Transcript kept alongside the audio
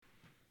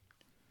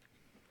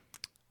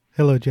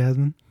Hello,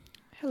 Jasmine.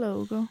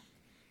 Hello, Ugo.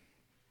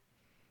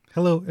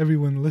 Hello,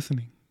 everyone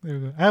listening. There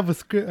we go. I have a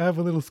script. I have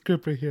a little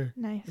script right here,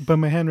 Nice. but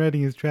my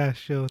handwriting is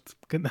trash, so it's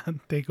gonna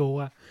take a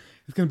while.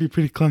 It's gonna be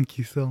pretty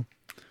clunky. So,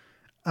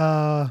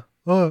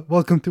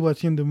 welcome to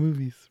watching the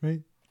movies,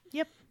 right?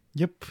 Yep.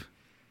 Yep.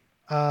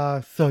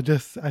 I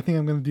think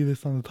I'm gonna do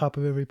this on the top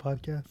of every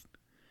podcast,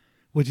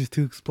 which is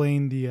to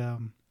explain the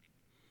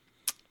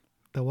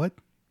what,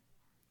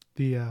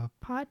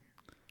 Pod?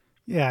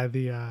 the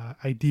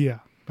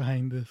idea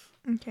behind this.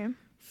 Okay.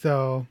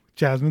 So,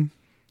 Jasmine,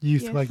 you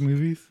used to Yes. like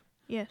movies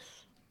Yes.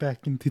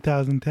 back in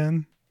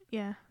 2010.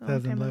 Yeah. A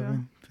long time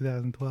ago.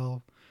 2011,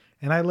 2012.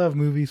 And I love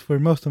movies for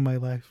most of my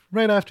life.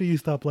 Right after you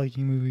stop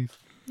liking movies.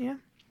 Yeah.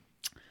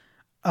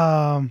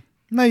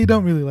 Now you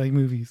don't really like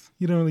movies.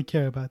 You don't really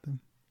care about them.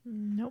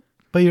 Nope.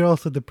 But you're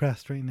also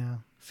depressed right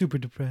now. Super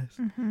depressed.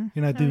 Mm-hmm.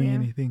 You're not doing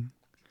anything.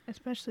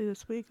 Especially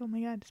this week. Oh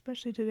my god.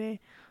 Especially today.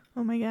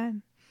 Oh my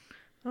god.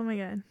 Oh my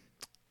god.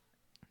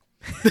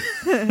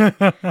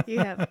 You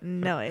have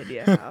no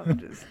idea how I'm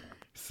just.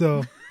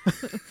 So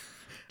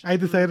I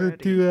decided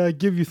Ready. to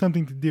give you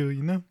something to do,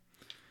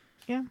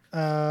 Yeah.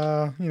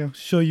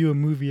 Show you a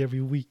movie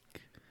every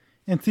week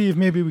and see if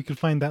maybe we could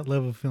find that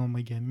love of film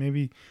again.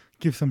 Maybe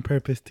give some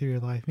purpose to your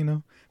life,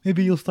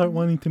 Maybe you'll start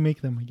wanting to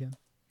make them again.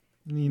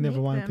 You never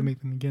Make wanted to them. make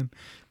them again.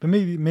 But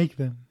maybe make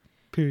them,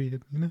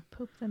 period,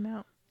 Poop them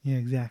out Yeah,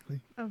 exactly.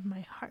 of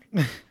my heart.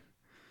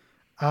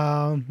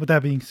 With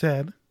that being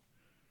said,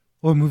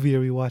 what movie are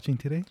we watching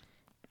today?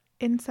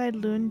 Inside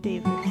Llewyn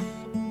Davis.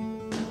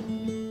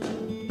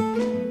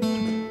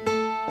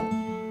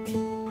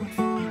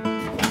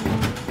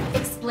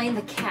 Explain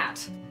the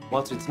cat.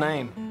 What's its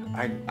name?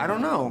 I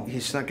don't know. He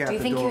snuck out Do you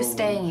the think door. you're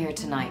staying here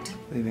tonight?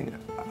 Leaving.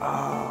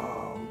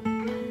 Oh.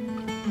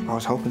 I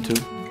was hoping to.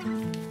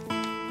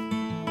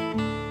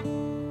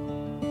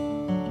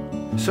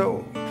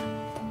 So,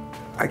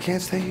 I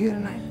can't stay here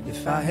tonight.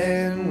 If I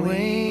had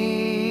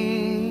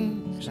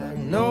wings like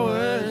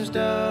Noah's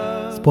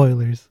dove.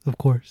 Spoilers, of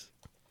course.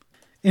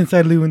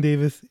 Inside Llewyn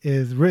Davis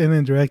is written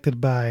and directed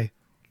by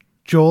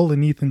Joel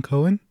and Ethan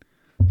Coen,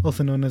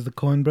 also known as the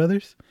Coen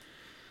brothers.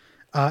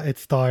 It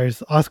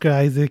stars Oscar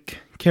Isaac,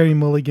 Carey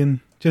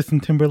Mulligan, Justin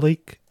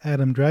Timberlake,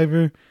 Adam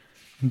Driver,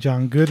 and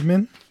John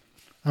Goodman,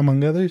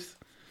 among others.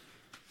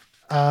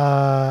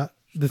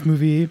 This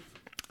movie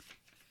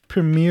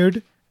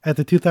premiered at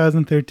the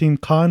 2013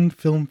 Cannes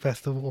Film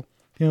Festival.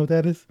 You know what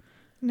that is?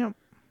 Nope.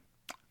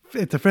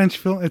 It's a French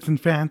film. It's in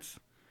France.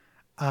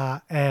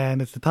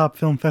 And it's the top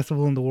film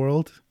festival in the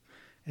world.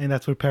 And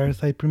that's where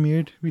Parasite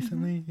premiered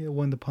recently. It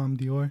won the Palme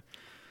d'Or.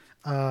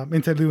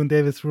 Inside Llewyn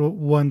Davis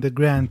won the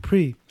Grand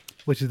Prix,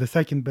 which is the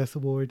second best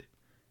award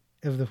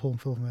of the whole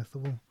film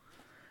festival.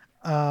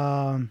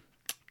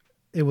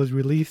 It was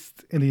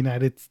released in the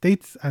United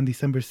States on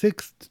December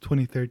 6th,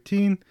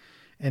 2013.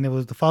 And it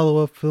was the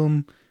follow-up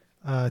film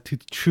to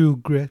True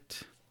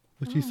Grit,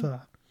 which you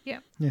saw. Yeah.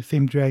 Yeah,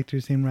 same director,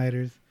 same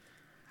writers.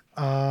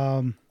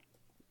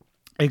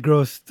 It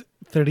grossed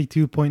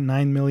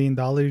 $32.9 million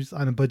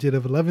on a budget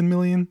of $11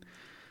 million,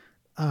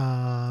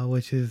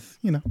 which is,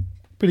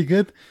 pretty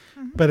good.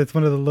 But it's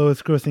one of the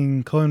lowest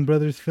grossing Coen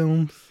Brothers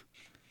films.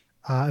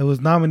 It was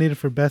nominated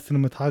for Best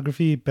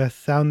Cinematography,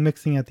 Best Sound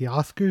Mixing at the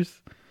Oscars.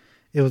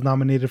 It was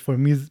nominated for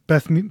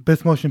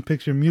Best Motion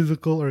Picture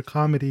Musical or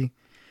Comedy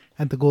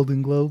at the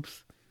Golden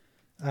Globes.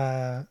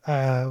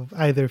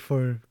 Either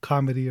for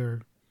comedy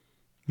or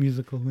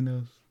musical, who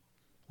knows.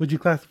 Would you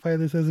classify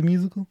this as a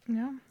musical?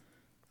 No.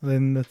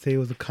 Then let's say it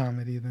was a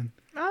comedy then.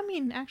 I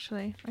mean,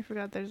 actually, I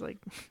forgot there's like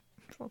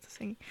lots of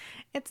singing.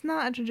 It's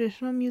not a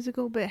traditional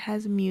musical, but it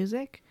has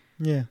music.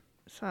 Yeah.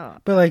 So,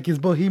 But like, is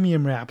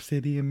Bohemian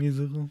Rhapsody a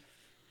musical?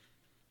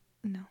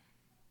 no.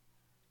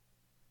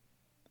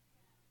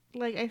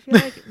 Like, I feel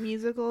like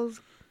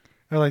musicals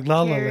Or like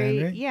La La carry,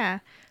 Land, right? yeah,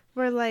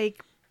 where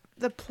like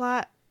the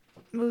plot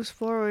moves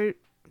forward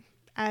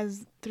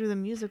as through the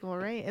musical,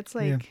 right? It's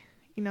like,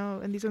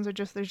 and these ones are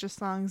there's just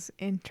songs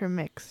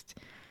intermixed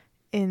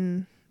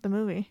in the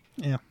movie.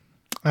 Yeah.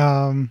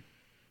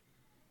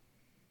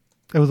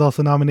 It was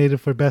also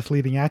nominated for Best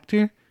Leading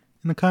Actor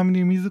in a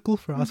Comedy or Musical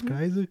for Oscar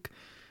Isaac.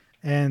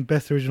 And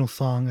Best Original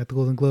Song at the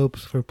Golden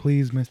Globes for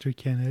Please, Mr.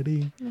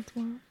 Kennedy. That's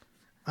one.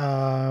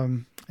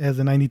 It has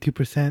a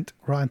 92%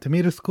 Rotten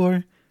Tomato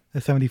score, a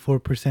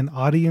 74%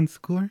 audience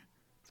score.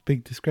 It's a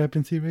big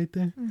discrepancy right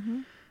there.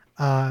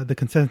 The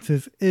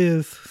consensus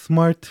is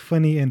smart,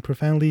 funny, and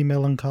profoundly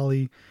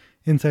melancholy.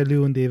 Inside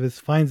Llewyn Davis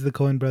finds the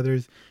Coen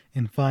brothers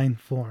in fine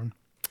form.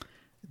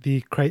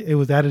 It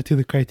was added to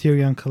the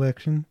Criterion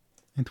Collection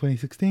in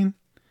 2016,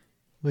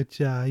 which,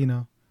 I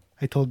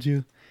told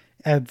you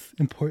adds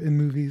important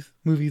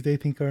movies they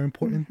think are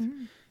important.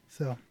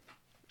 So,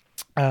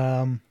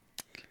 and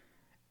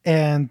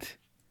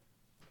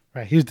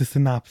right, here's the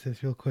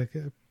synopsis real quick.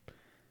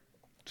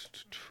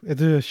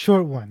 It's a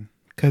short one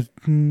because,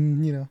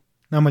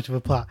 not much of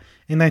a plot.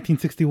 In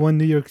 1961,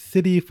 New York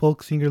City,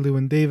 folk singer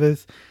Llewyn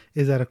Davis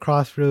is at a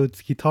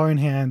crossroads. Guitar in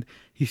hand,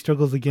 he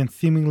struggles against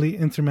seemingly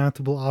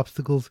insurmountable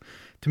obstacles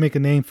to make a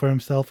name for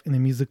himself in the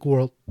music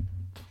world.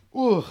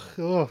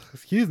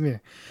 Excuse me.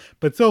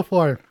 But so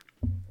far,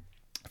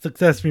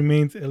 success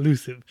remains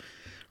elusive,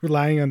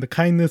 relying on the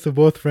kindness of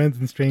both friends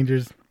and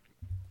strangers.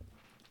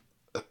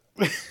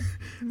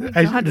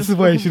 This is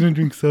why I shouldn't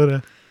drink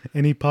soda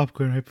and eat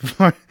popcorn right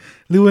before.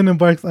 Lewin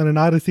embarks on an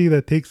odyssey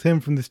that takes him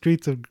from the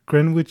streets of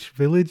Greenwich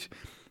Village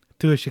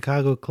to a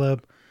Chicago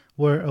club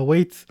where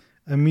awaits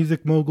a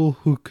music mogul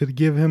who could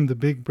give him the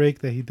big break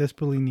that he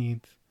desperately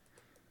needs.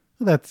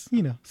 Well, that's,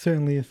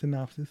 certainly a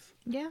synopsis.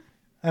 Yeah.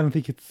 I don't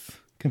think it's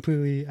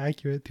completely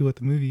accurate to what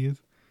the movie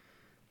is.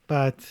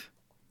 But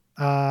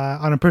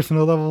on a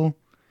personal level,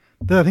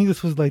 I think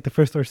this was like the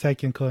first or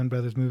second Coen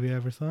Brothers movie I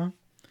ever saw.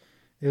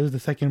 It was the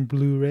second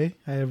Blu-ray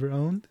I ever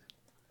owned.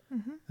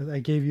 I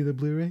gave you the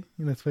Blu-ray,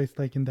 and that's why it's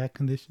like in that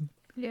condition.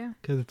 Yeah.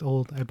 Because it's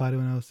old. I bought it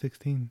when I was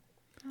 16.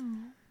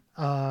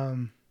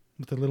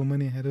 With the little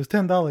money I had. It was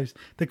 $10.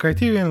 The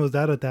Criterion was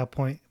out at that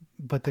point,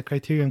 but the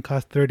Criterion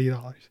cost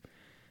 $30.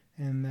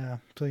 And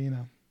so,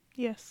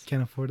 Yes.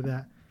 can't afford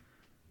that.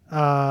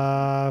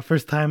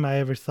 First time I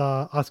ever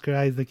saw Oscar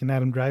Isaac and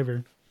Adam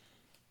Driver.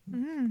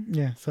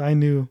 Yeah, so I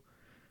knew.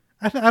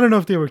 I don't know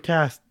if they were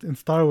cast in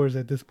Star Wars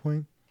at this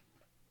point.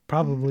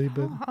 Probably,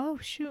 but Oh,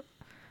 shoot.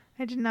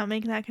 I did not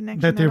make that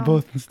connection. that they're at all.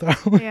 both in Star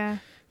Wars. Yeah.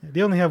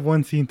 They only have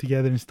one scene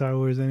together in Star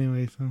Wars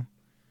anyway, so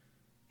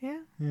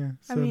Yeah. yeah.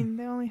 So, I mean,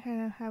 they only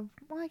have.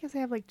 Well, I guess they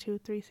have like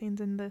 2-3 scenes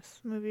in this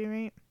movie,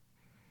 right?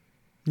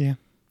 yeah.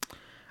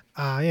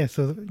 Yeah,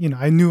 so,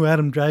 I knew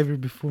Adam Driver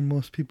before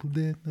most people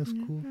did. That's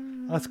cool.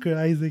 Oscar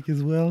Isaac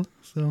as well,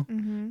 so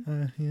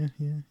yeah,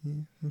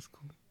 that's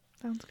cool.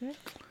 Sounds good.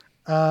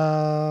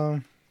 All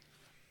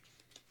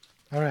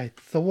right.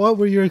 So what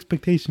were your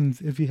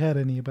expectations, if you had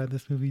any, about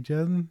this movie,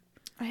 Jasmine?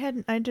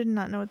 I did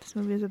not know what this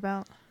movie is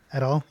about.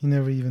 At all? You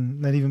never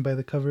not even by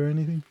the cover or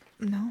anything?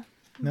 No.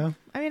 No?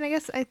 I mean, I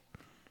guess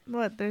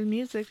there's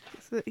music.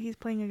 So he's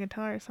playing a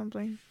guitar or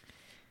something.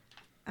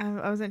 I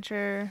wasn't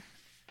sure.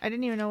 I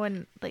didn't even know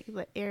when, like,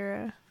 the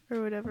era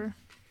or whatever.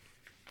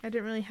 I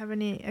didn't really have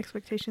any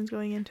expectations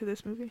going into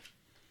this movie.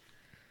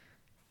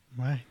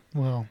 Why?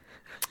 Well,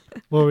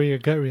 what were your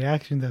gut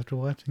reactions after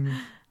watching this?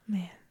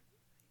 Man.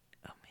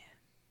 Oh, man.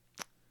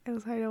 It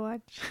was hard to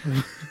watch.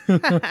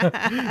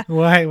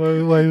 Why?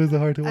 Why was it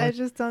hard to watch? I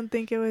just don't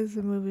think it was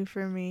a movie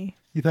for me.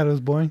 You thought it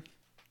was boring?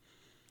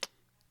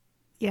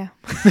 Yeah.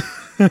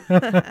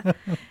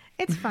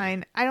 It's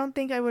fine. I don't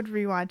think I would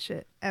rewatch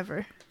it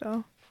ever,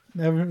 though.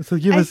 Never. So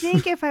give I us.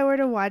 think if I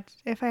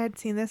had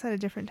seen this at a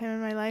different time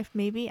in my life,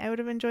 maybe I would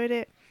have enjoyed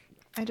it.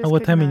 I just At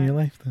what could time in not. your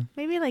life then?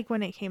 Maybe like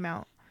when it came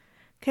out.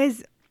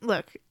 Because,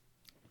 look,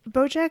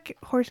 BoJack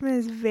Horseman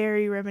is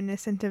very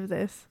reminiscent of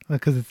this.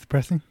 Because it's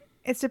depressing?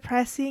 It's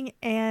depressing,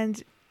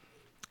 and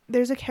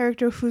there's a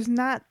character who's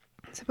not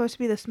supposed to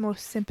be the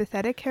most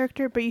sympathetic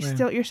character, but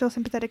you're still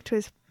sympathetic to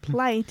his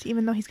plight,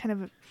 even though he's kind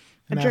of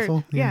a jerk.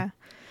 Asshole? Yeah.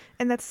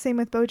 And that's the same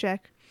with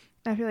BoJack.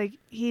 I feel like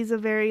he's a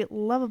very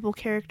lovable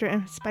character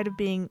in spite of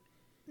being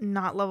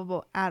not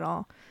lovable at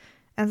all.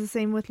 And it's the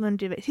same with Lynn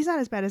Davis. He's not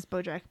as bad as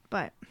BoJack,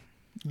 but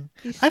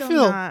he's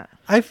still not.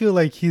 I feel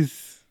like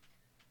he's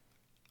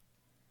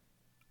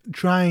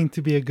trying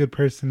to be a good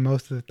person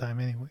most of the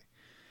time anyway.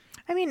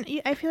 I mean,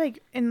 I feel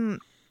like in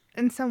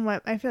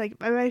somewhat, I feel like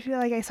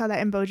I saw that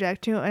in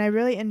BoJack too, and I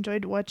really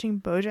enjoyed watching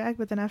BoJack.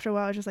 But then after a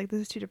while, I was just like,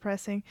 this is too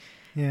depressing.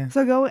 Yeah.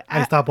 So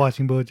I stopped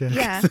watching BoJack.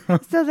 Yeah.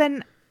 So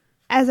then,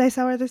 as I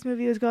saw where this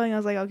movie was going, I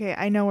was like, okay,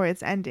 I know where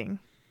it's ending.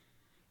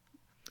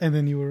 And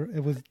then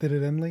did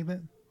it end like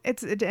that?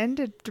 It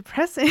ended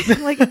depressing.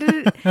 Like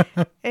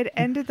it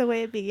ended the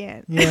way it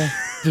began. Yeah.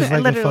 Just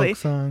like Literally. a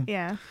folk song.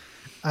 Yeah.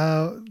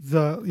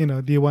 So,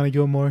 do you want to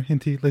go more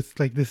into,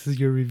 this is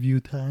your review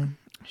time?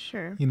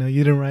 Sure. You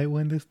didn't write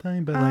one this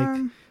time, but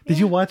did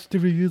you watch the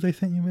reviews I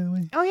sent you, by the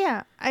way? Oh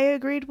yeah, I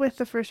agreed with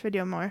the first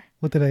video more.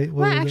 What did I? What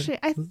Well, was actually,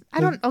 it?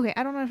 I don't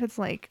know if it's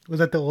like, Was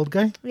that the old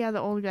guy? yeah, the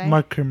old guy.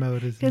 Mark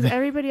Kermode is his Because name.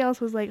 everybody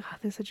else was like, oh,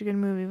 this is such a good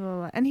movie, blah, blah,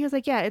 blah. And he was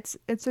like, yeah, it's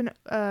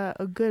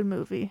a good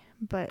movie,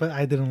 but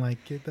I didn't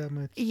like it that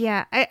much.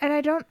 yeah,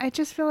 I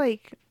just feel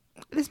like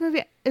this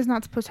movie is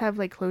not supposed to have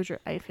like closure.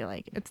 I feel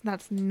like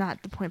that's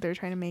not the point they're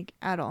trying to make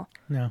at all.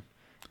 No.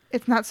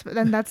 It's not.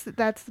 Then that's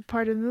the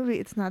part of the movie.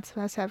 It's not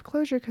supposed to have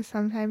closure because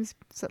sometimes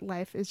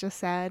life is just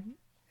sad,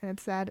 and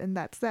it's sad, and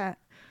that's that.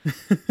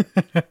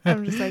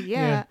 I'm just like,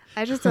 yeah.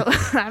 I just don't.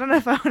 I don't know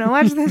if I want to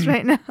watch this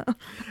right now.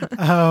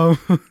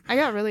 I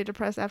got really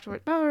depressed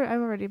afterward. Oh,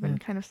 I've already been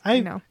kind of.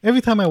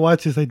 Every time I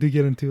watch this, I do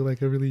get into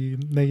like a really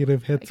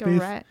negative like a headspace.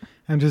 rat.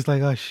 I'm just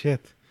like, oh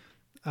shit.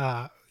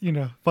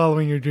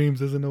 Following your dreams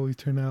doesn't always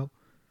turn out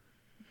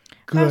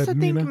good. I also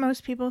think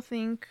most people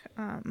think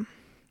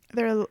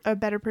they're a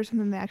better person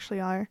than they actually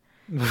are.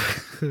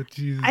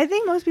 Jesus. I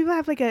think most people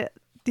have like a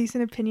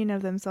decent opinion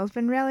of themselves, but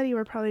in reality,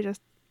 we're probably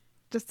just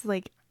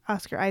like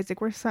Oscar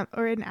Isaac. We're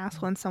an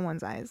asshole in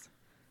someone's eyes.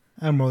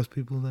 And most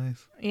people's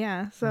eyes.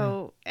 Yeah.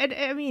 So,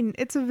 I mean,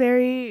 it's a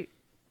very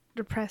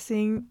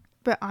depressing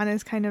but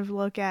honest kind of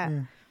look at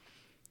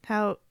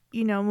how,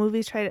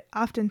 movies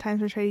oftentimes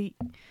portray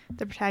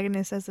the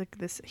protagonist as like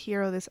this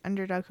hero, this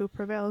underdog who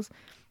prevails.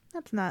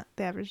 That's not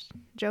the average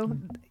Joe.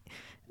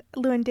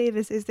 Llewyn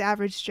Davis is the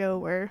average Joe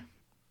where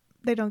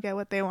they don't get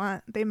what they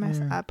want. They mess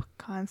Yeah. up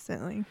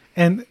constantly.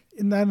 And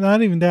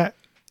not even that.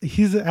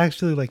 He's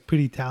actually like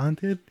pretty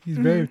talented. He's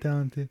very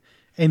talented,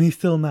 and he's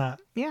still not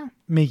Yeah.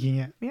 making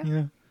it. Yeah.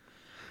 You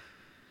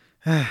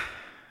know.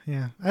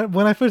 Yeah.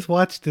 When I first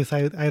watched this,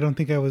 I don't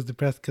think I was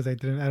depressed because I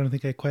don't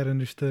think I quite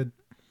understood.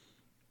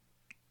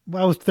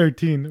 Well, I was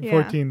 13, Yeah.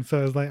 14, so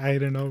I was like, I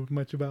didn't know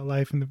much about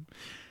life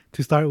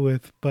to start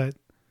with. But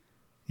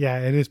yeah,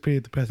 it is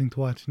pretty depressing to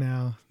watch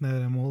now that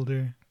I'm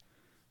older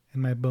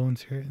and my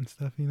bones hurt and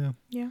stuff, you know.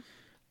 Yeah.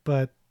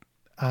 But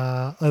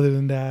other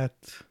than that,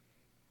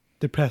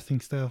 depressing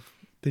stuff,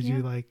 did Yeah.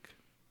 you like,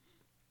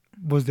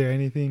 was there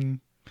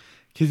anything,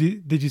 because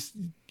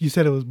you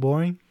said it was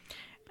boring?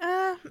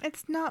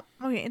 It's not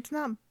okay. It's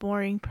not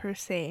boring per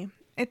se.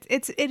 It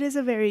is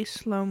a very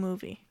slow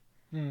movie,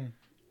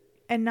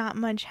 and not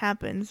much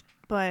happens.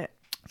 But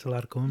It's a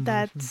lot of going.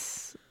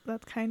 that's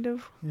kind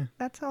of Yeah.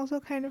 that's also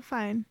kind of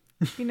fine,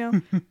 you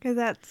know, because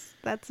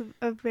that's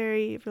a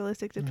very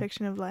realistic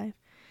depiction of life.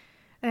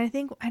 And I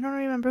think I don't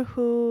remember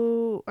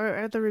who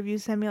or the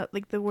reviews sent me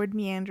like the word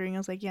meandering. I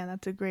was like, yeah,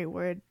 that's a great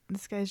word.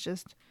 This guy's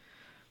just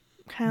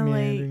kind of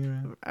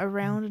like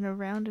around and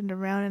around and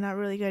around and not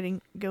really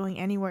going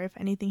anywhere. If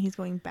anything, he's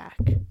going back.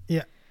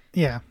 Yeah.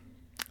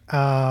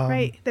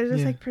 Right. There's this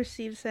yeah. like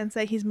perceived sense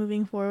that he's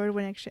moving forward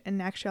when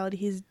in actuality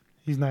he's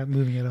not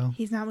moving at all.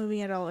 he's not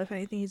moving at all. If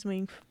anything, he's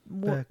moving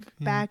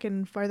Back,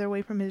 and farther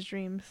away from his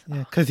dreams. Yeah,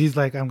 because he's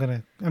like, I'm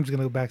just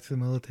gonna go back to the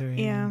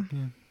military. Yeah.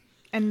 And,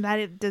 And that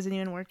it doesn't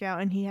even work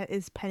out, and he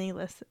is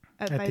penniless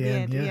by the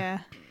end.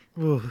 Yeah.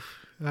 Oof.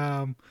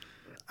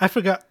 I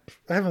forgot.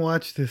 I haven't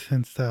watched this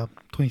since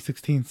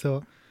 2016,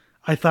 so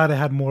I thought it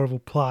had more of a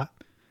plot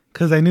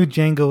because I knew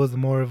Django was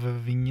more of a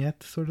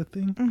vignette sort of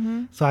thing.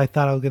 Mm-hmm. So I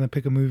thought I was gonna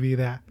pick a movie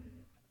that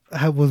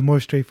was more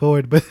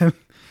straightforward. But then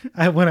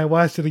when I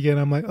watched it again,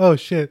 I'm like, oh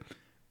shit,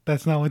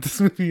 that's not what this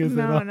movie is at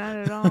No, all. not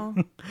at all.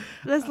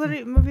 This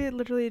movie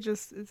literally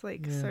just is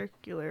like Yeah.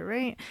 circular,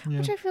 right? Yeah.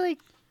 Which I feel like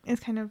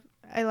is kind of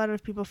a lot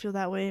of people feel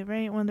that way,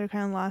 right? When they're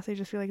kind of lost, they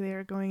just feel like they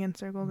are going in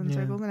circles and Yeah.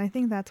 circles, and I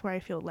think that's where I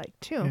feel like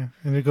too. Yeah,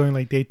 and they're going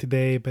like day to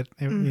day, but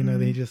you know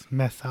they Mhm. just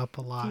mess up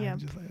a lot. Yep.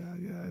 Just like, oh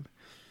god.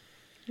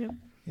 Yep.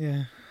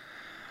 Yeah.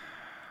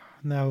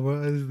 Now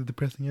this is a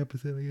depressing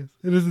episode. I guess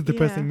it is a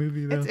depressing Yeah.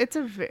 movie though. It's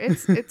a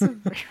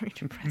very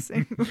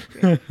depressing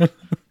movie,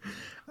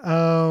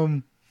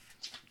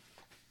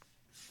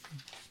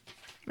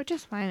 which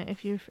is fine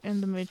if you're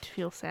in the mood to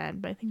feel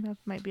sad. But I think that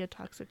might be a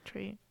toxic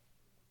trait,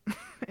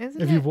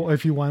 isn't if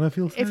it? you want to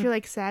feel sad, If you're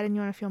like sad and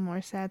you want to feel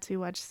more sad, so you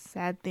watch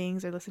sad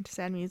things or listen to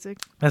sad music.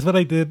 that's what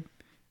I did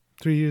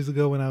 3 years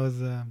ago when I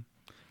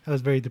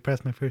was very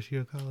depressed my first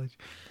year of college.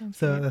 Sounds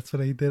So weird. that's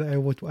what I did. I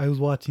was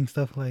watching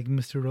stuff like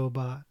Mr.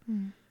 Robot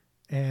Mm.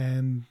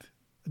 and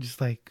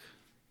just like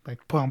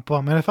pum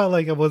pum, and I felt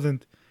like it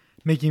wasn't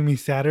making me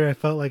sadder. I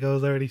felt like I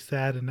was already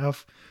sad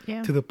enough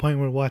Yeah. to the point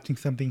where watching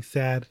something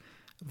sad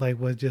like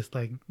was just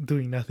like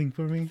doing nothing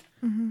for me.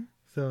 Mm-hmm.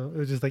 So it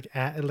was just like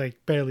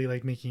barely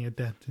like making a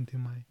dent into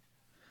my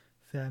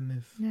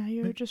sadness. Yeah,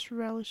 you were just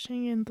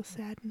relishing in the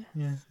sadness.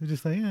 Yeah, it was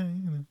just like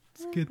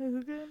it's good. This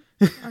is good.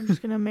 I'm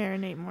just gonna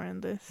marinate more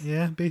in this.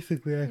 Yeah,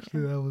 basically,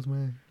 actually, that was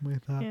my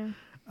thought.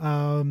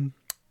 Yeah.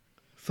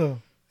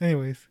 So,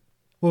 anyways,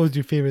 what was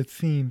your favorite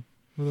scene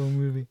of the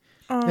movie,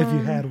 if you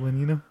had one?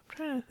 You know. I'm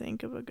trying to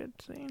think of a good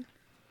scene.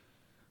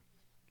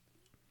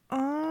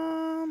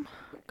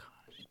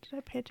 Gosh, did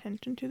I pay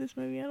attention to this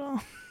movie at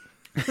all?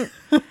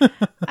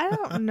 I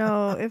don't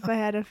know if I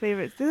had a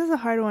favorite. This is a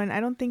hard one. I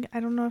don't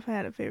know if I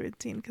had a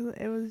favorite scene because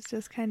it was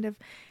just kind of.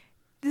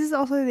 This is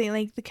also the thing,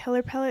 like the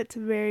color palette's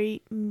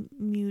very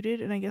muted,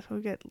 and I guess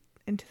we'll get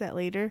into that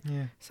later.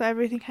 Yeah. So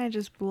everything kind of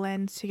just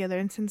blends together,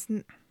 and since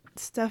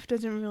stuff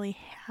doesn't really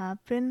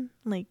happen,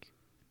 like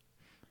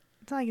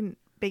it's not like in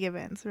big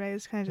events, right?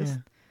 It's kind of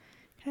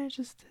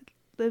just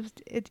lives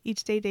it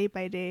each day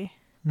by day.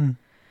 Mm.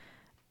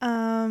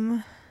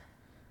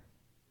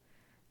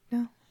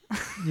 No.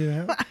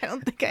 Yeah. I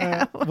don't think I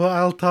have one. Well,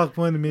 I'll talk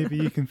one, and maybe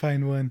you can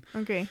find one.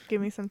 Okay,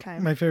 give me some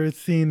time. My favorite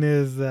scene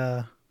is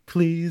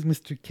 "Please,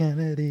 Mr.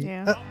 Kennedy."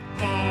 Yeah.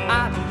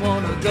 I don't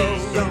wanna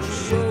go. Don't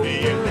shoot me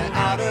in the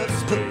outer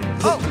space.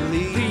 Oh,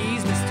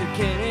 please, Mr.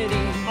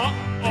 Kennedy.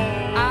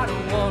 I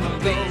don't wanna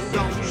go.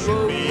 Don't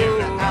shoot me in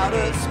the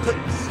outer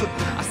space.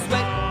 I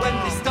sweat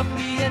when they stuff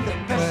me in the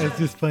pressure. It's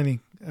just funny.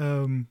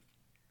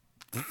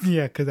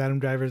 Yeah, because Adam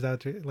Driver's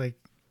out there, like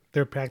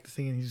they're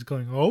practicing, and he's just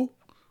going, "Oh,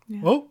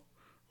 Yeah. oh,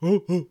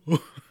 oh, oh." Oh.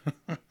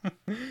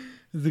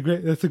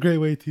 That's a great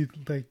way to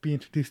like be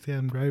introduced to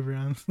Adam Driver,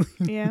 honestly.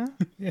 Yeah.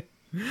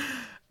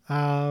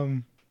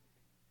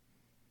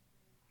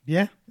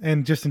 Yeah,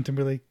 and Justin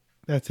Timberlake,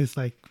 that's his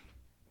like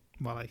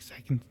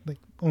second, like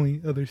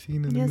only other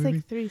scene in He the has movie.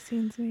 like 3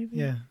 scenes maybe.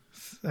 Yeah,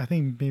 I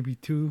think maybe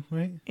 2,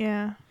 right?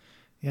 Yeah.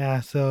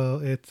 Yeah,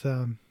 so it's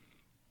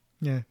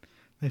yeah,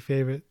 my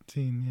favorite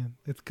scene.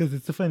 Yeah, it's because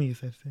it's the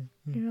funniest I've seen.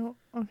 Yeah. You know,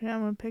 okay,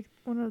 I'm gonna pick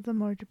one of the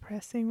more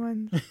depressing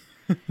ones.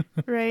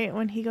 Right,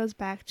 when he goes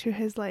back to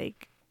his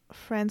like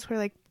friends, where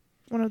like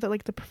one of the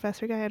like the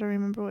professor guy, I don't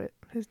remember what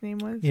his name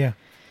was. Yeah.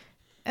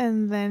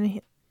 And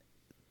then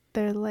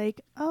they're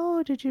like,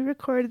 "Oh, did you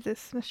record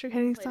this Mr.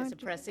 Kennedy Play song?" the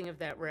suppressing of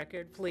that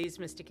record, please,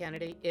 Mr.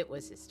 Kennedy. It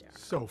was hysterical.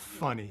 So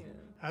funny.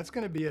 That's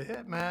gonna be a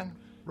hit, man.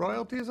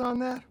 Royalties on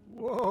that?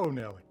 Whoa,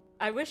 Nelly.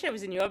 I wish I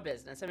was in your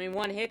business. I mean,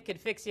 one hit could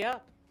fix you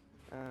up.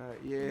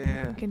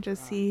 Yeah. You can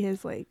just see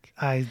his like,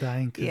 Eyes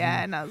dying. 'Cause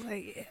yeah, and I was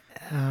like,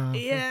 Oh.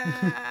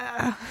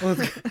 yeah.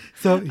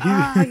 So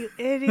he, You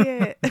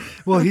idiot.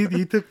 well,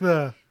 he took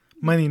the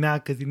money now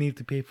because he needed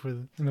to pay for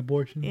an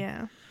abortion.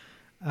 Yeah.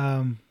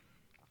 Um,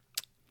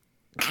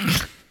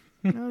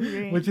 That was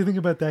great. what do you think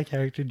about that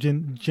character,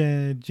 Janine?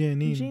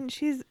 Jean,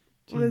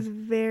 was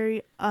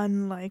very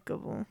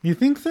unlikable. You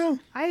think so?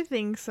 I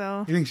think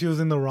so. You think she was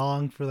in the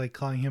wrong for like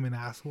calling him an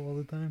asshole all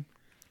the time?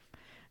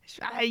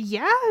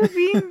 Yeah, I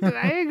mean,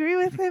 I agree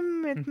with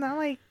him. It's not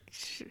like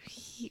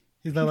he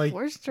He's not like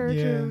forced her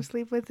yeah. to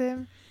sleep with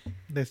him.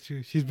 That's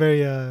true. She's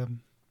very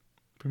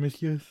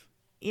promiscuous.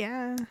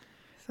 Yeah.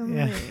 So I'm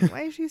Yeah. like,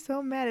 why is she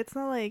so mad? It's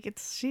not like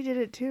she did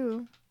it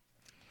too.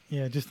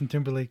 Yeah, Justin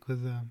Timberlake was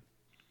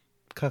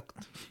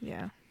cucked.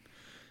 Yeah.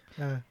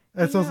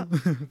 That's You also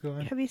go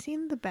on. Have you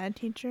seen The Bad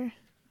Teacher?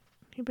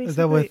 He Is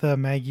that with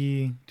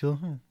Maggie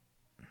Gyllenhaal?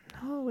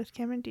 No, with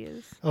Cameron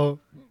Diaz. Oh,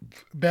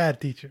 Bad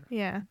Teacher.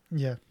 Yeah,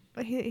 Yeah.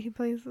 but he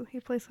plays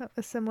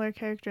a similar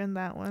character in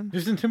that one.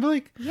 Justin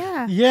Timberlake?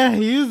 Yeah. Yeah,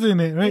 he is in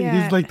it, right?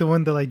 Yeah. He's like the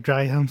one that like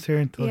dry humps her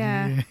until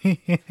Yeah. he...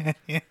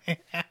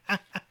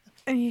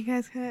 And you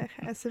guys got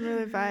a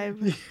similar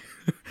vibe.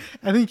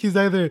 I think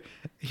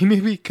he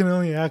maybe can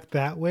only act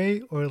that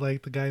way or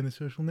like the guy in The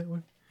Social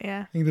Network.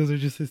 Yeah, I think those are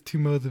just his two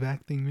modes of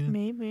acting, man.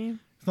 maybe.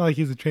 It's not like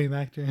he's a trained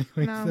actor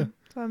anyway. No.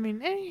 So I mean,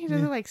 he does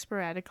Yeah. it like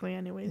sporadically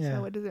anyway. Yeah.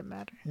 So what does it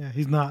matter? Yeah,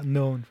 he's not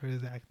known for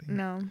his acting.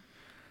 No,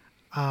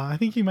 I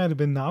think he might have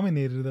been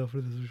nominated though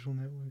for The Social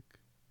Network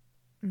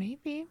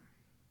maybe.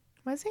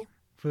 Was he?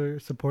 for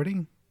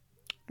supporting.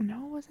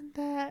 No, wasn't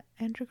that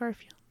Andrew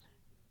Garfield?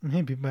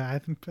 Maybe, but I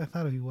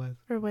thought he was.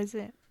 Or was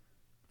it?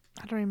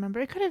 I don't remember.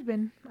 It could have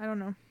been. I don't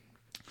know.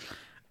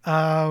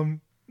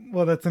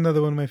 Well, that's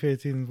another one of my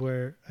favorite scenes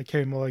where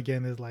Carey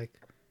Mulligan is like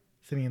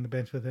sitting in the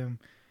bench with him,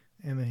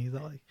 and then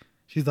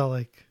she's all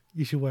like,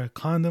 "You should wear a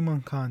condom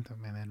on condom,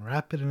 and then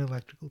wrap it in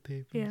electrical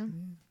tape." Yeah.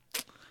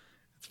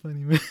 It's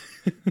funny, man.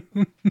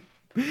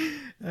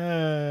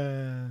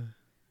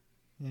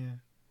 Yeah.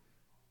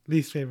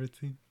 Least favorite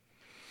scene.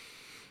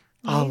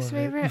 All Least of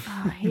it. favorite?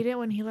 Oh, I hate it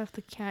when he left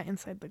the cat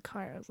inside the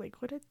car. I was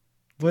like, what a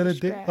What a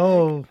douchebag.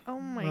 oh, Oh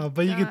my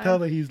but you can tell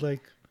God. that he's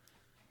like,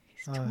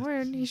 He's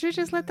torn. He should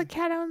just let the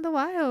cat out in the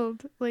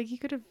wild. Like he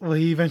could have. well,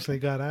 he eventually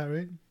got out,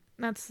 right?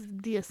 That's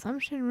the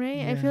assumption, right?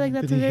 I Yeah, feel like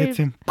that's then a he very. hits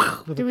him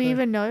with Do a we car.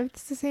 even know if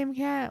it's the same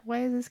cat?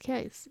 Why is this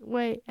cat?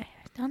 Wait,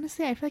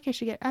 honestly, I feel like I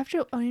should get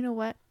after. Oh, you know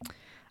what?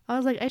 I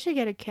was like, I should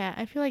get a cat.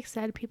 I feel like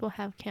sad people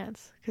have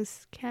cats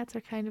because cats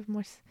are kind of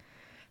more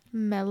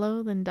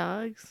mellow than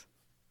dogs.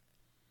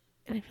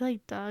 And I feel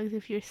like dogs,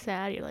 if you're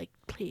sad, you're like,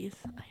 please,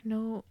 I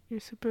know you're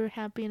super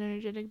happy and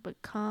energetic, but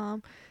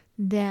calm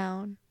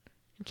down.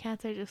 And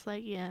cats are just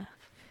like, yeah,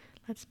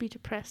 let's be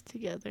depressed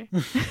together.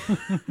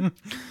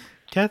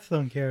 Cats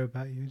don't care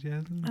about you,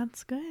 Jasmine.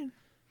 That's good.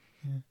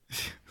 Yeah.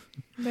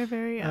 They're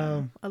very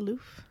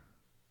aloof,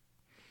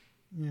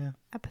 Yeah.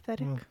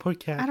 apathetic. Well, poor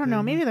cat. I don't know.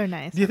 man. Maybe they're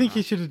nice. Do you I think don't he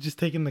know. should have just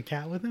taken the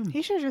cat with him?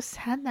 He should have just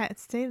had that.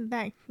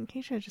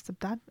 He should have just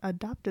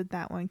adopted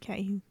that one cat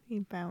he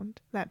found.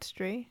 That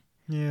stray.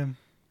 Yeah.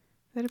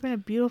 That'd have been a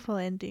beautiful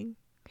ending.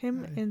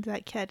 Him Right. and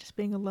that cat just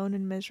being alone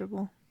and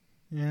miserable.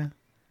 Yeah.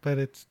 But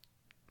it's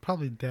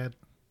probably dead.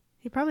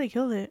 He probably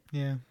killed it.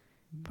 Yeah.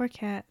 Poor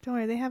cat. Don't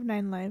worry, they have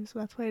 9 lives. So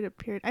that's why it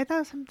appeared. I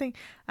thought something.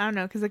 I don't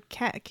know, because the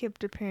cat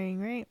kept appearing,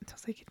 right? So I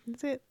was like,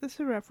 is this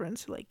a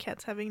reference to like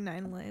cats having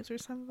 9 lives or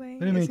something?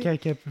 What do you mean Is it-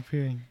 cat kept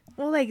appearing?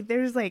 Well, like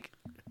there's like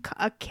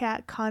a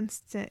cat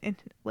constant in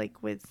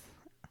like with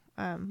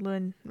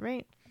Lun,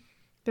 right?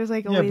 There's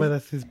like Yeah, always but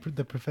that's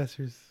the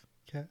professor's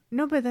cat.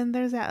 no, but then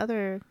there's that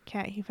other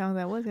cat he found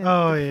that wasn't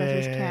Oh, the yeah,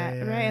 professor's yeah, cat,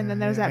 yeah, right? And then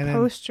there's yeah. that And then-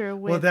 poster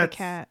with the that's-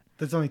 cat.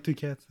 There's only 2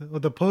 cats. Well,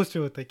 the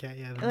poster with the cat,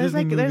 yeah. The There's Disney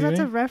like movie, there's lots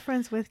right? of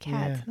reference with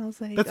cats, Yeah. and I was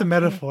like, That's a okay,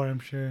 metaphor, I'm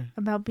sure.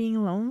 about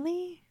being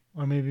lonely.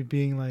 Or maybe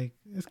being like,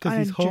 it's because On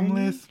a he's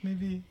homeless,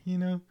 maybe, you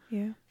know?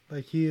 Yeah,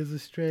 Like he is a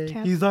stray.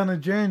 Cat- He's on a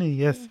journey.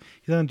 Yes.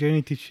 He's on a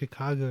journey to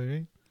Chicago,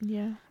 right?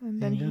 yeah,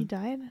 and then And, he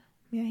died.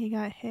 Yeah, he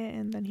got hit,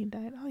 and then he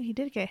died. Oh, he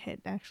did get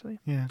hit actually.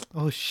 Yeah.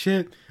 Oh,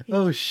 shit. He-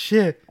 Oh,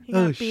 shit. he got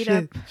Oh, beat shit.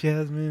 up.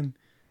 Jasmine.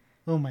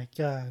 Oh, my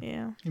God.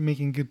 Yeah, You're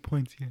making good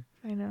points here.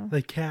 I know.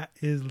 The cat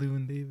is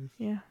Llewyn Davis.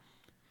 Yeah.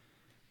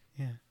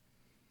 Yeah.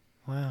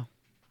 Wow.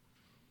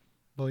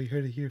 Well, you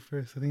heard it here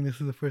first. I think this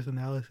is the first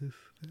analysis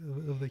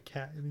of the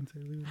cat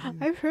inside Llewyn Davis.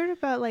 I've heard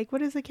about like what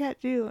does the cat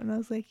do, and I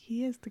was like,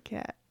 he is the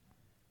cat.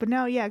 But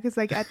no, yeah, because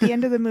like at the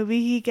end of the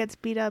movie, he gets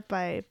beat up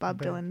by Bob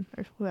But- Dylan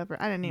or whoever.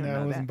 I didn't even No, it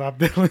know wasn't that. Bob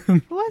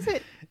Dylan. Who was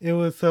it? It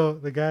was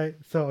the guy.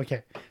 So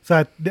okay.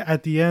 So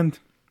at the end.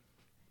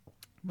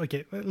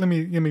 Okay, let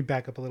me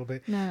back up a little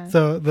bit. No.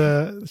 So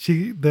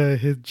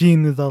his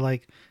Gene is all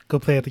like, go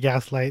play at the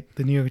Gaslight.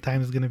 The New York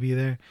Times is gonna be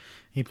there.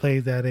 He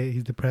plays at it.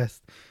 He's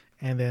depressed,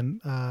 and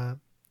then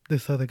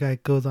this other guy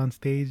goes on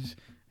stage,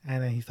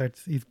 and then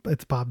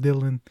it's Bob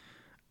Dylan,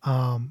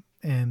 and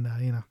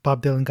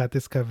Bob Dylan got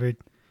discovered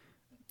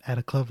at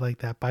a club like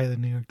that by the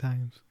New York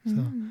Times.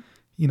 So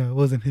it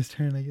wasn't his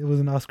turn. Like, it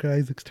wasn't Oscar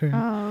Isaac's turn.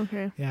 Oh,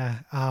 okay. Yeah.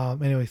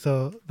 Anyway,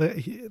 so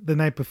the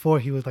night before,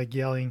 he was like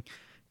yelling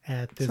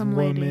at this Some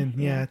woman,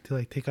 lady, yeah. to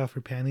like take off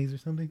her panties or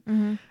something.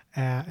 Mm-hmm.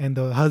 And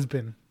the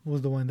husband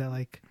was the one that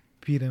like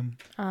beat him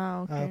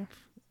Oh, okay. up.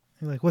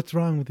 He's like, "What's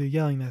wrong with you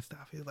yelling that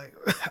stuff?" He's like,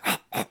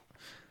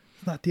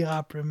 "It's not the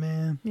opera,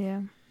 man."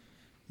 Yeah.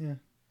 Yeah.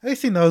 At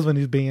least he knows when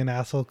he's being an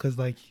asshole, because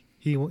like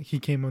he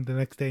came on the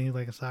next day and he's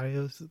like, "Sorry, I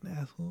was just an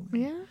asshole."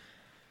 Yeah.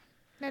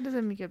 That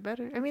doesn't make it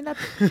better. I mean, that's.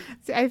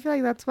 See, I feel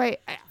like that's why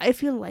I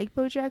feel like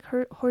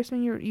BoJack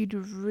Horseman. You'd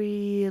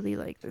really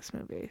like this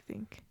movie, I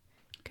think,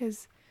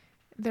 because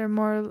they're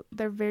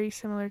very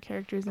similar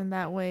characters in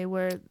that way,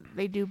 where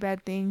they do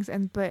bad things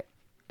but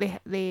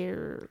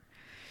they're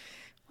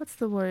what's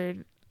the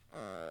word,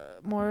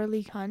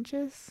 morally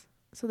conscious,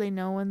 so they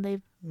know when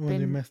they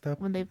messed up.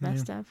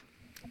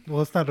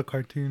 Well, it's not a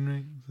cartoon,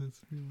 right?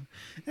 So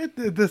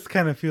it does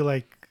kind of feel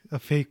like a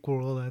fake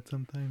world at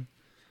some time.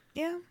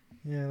 Yeah.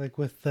 Yeah, like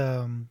with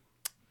in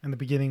the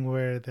beginning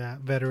where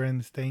that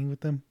veteran is staying with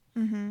them.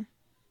 Mm-hmm.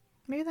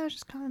 Maybe that was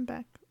just coming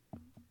back.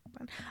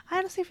 I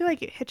honestly feel like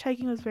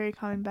hitchhiking was very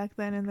common back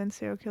then, and then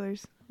serial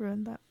killers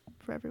ruined that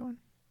for everyone.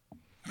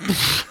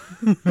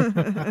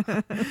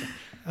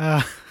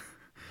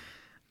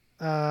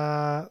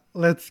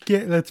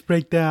 Let's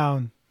break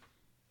down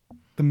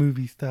the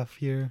movie stuff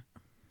here.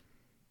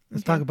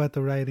 Let's talk about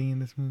the writing in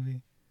this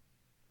movie.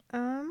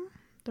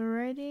 The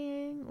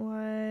writing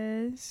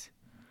was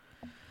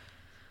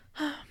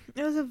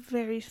it was a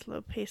very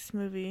slow paced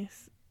movie.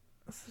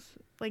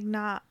 Like,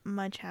 not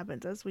much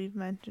happens, as we've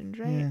mentioned,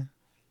 right? Yeah.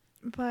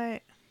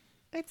 But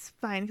it's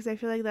fine, because I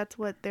feel like that's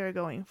what they were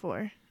going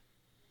for.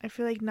 I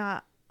feel like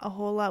not a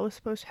whole lot was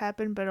supposed to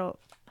happen, but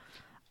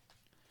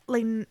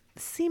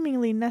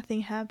seemingly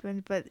nothing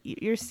happened, but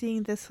you're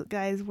seeing this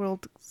guy's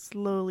world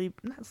slowly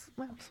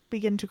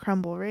begin to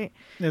crumble, right?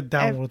 A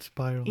downward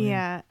spiral.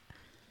 Yeah.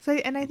 So,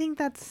 and I think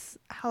that's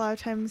a lot of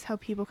times how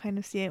people kind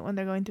of see it when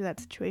they're going through that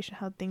situation,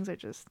 how things are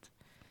just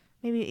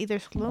maybe either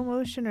slow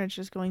motion or it's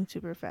just going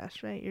super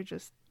fast, right?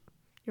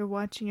 You're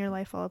watching your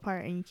life fall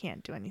apart and you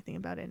can't do anything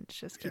about it, and it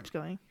just keeps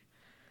going.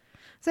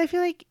 So I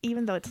feel like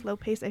even though it's slow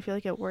paced, I feel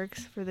like it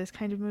works for this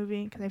kind of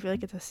movie, because I feel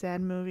like it's a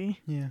sad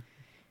movie. Yeah.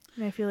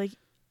 And I feel like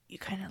you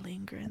kind of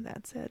linger in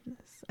that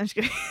sadness. I'm just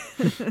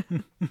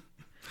kidding.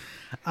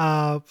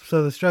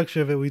 So the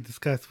structure of it, we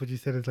discussed what you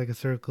said is like a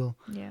circle.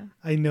 Yeah.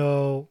 I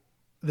know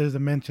there's a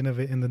mention of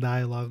it in the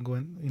dialogue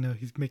when,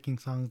 he's making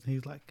songs and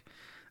he's like,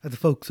 "That's a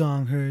folk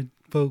song,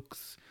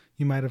 folks.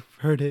 You might have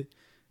heard it.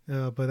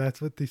 But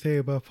that's what they say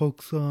about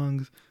folk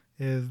songs,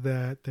 is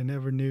that they're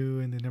never new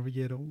and they never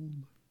get old."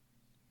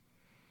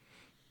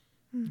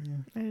 Yeah.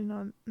 I did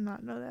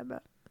not know that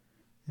about.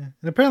 Yeah.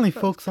 And apparently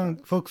folk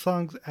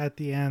songs at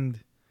the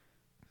end.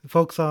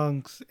 Folk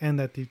songs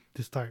end at the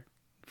start.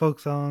 Folk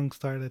songs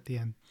start at the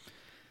end.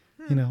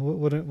 One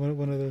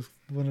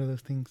of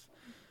those things.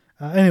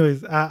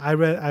 Anyways, I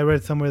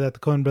read somewhere that the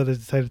Coen brothers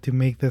decided to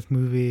make this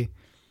movie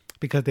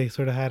because they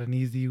sort of had an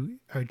easy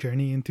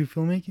journey into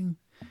filmmaking,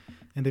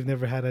 and they've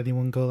never had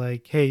anyone go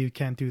like, "Hey, you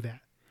can't do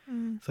that."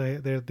 So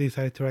they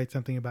decided to write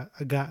something about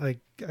a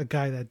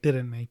guy that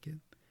didn't make it,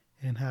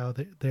 and how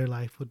their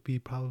life would be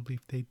probably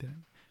if they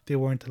didn't. They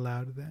weren't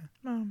allowed to that.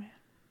 Oh man,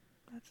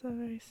 that's a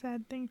very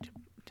sad thing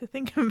to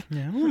think of.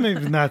 Yeah, well,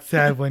 maybe it's not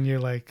sad when you're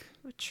like.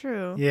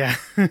 True. Yeah.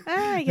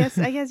 I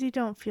guess you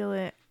don't feel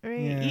it, right?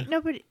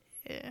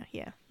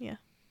 Yeah. Yeah.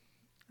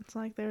 It's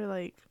like they're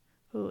like,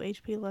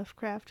 H.P.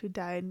 Lovecraft, who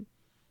died.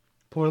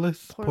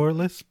 Poreless,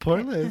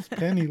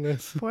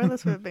 penniless.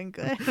 Poreless would have been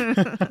good.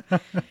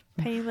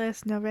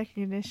 Penniless, no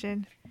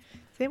recognition.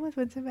 Same with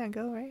Vincent Van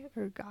Gogh, right?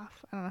 Or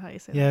Gough. I don't know how you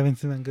say that. Yeah,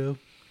 Vincent Van Gogh.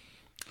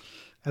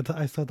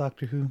 I saw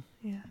Doctor Who.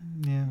 Yeah.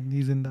 Yeah,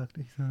 he's in an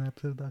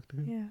episode of Doctor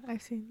Who. Yeah,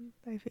 I've seen.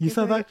 You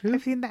saw Doctor Who?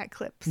 I've seen that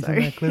clip. You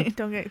Sorry, that clip?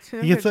 don't get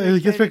too.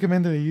 It gets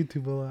recommended on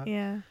YouTube a lot.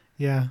 Yeah.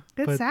 Yeah.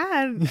 It's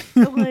sad.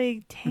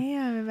 Like,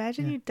 damn!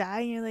 Imagine you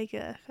die and you're like,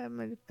 I'm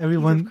a piece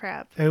of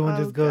crap. Everyone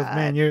just goes, God.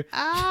 "Man, you're."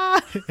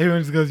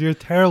 Everyone just goes, "You're a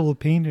terrible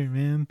painter,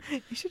 man."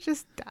 You should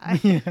just die.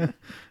 Yeah.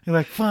 You're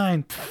like,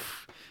 fine.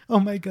 Oh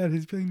my God,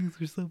 his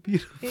paintings are so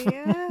beautiful.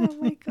 Yeah. Oh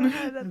my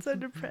God, that's so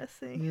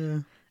depressing. Yeah.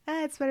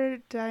 It's better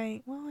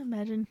dying. Well,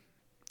 imagine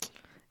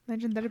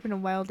that'd have been a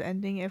wild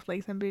ending if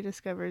like somebody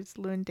discovers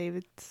Llewyn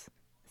David's.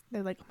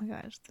 They're like, "Oh my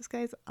gosh, this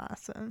guy's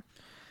awesome."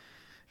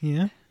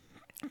 Yeah.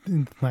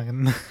 It's not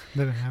gonna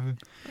didn't happen.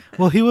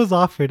 Well, he was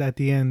offered at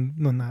the end.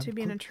 No, not to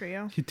be in a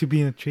trio. To be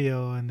in a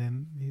trio, and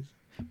then he's.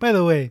 By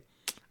the way,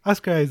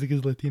 Oscar Isaac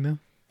is Latino,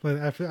 but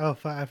I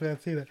forgot to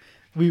say that.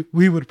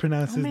 We would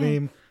pronounce his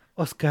name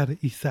Oscar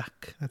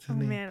Isaac. That's his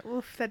name. Oh man,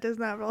 oof, that does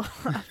not roll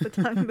off the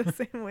tongue the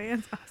same way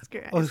as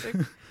Oscar Isaac.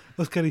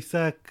 Oscar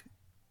Isaac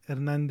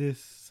Hernandez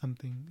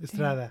something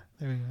Estrada.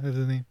 There we go. That's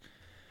his name.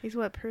 He's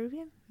what,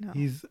 Peruvian? No.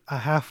 He's a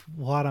half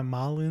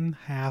Guatemalan,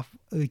 half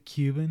a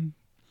Cuban.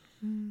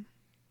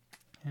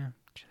 Yeah.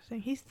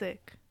 Interesting. He's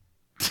thick,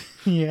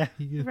 Yeah.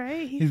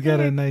 right? He's got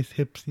a thick. nice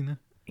hips, you know.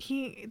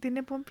 He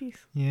tiene pompis.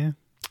 Yeah.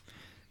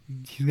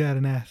 He's got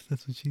an ass.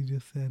 That's what she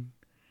just said.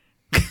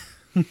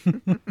 You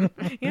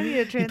don't need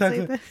to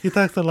translate this. He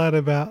talks a lot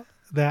about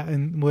that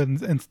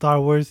in Star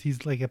Wars.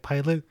 He's like a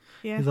pilot.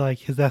 Yeah. He's like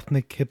his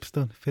ethnic hips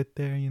don't fit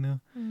there, you know,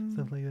 Mm,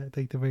 stuff like that.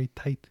 Like they're very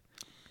tight.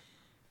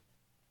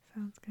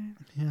 sounds good.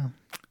 Yeah.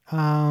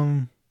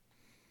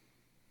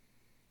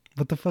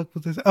 What the fuck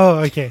was this? Oh,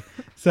 okay.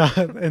 So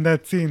in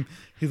that scene,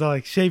 he's all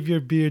like, "Shave your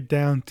beard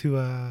down to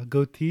a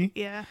goatee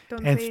Yeah.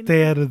 Don't and say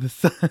stay out of the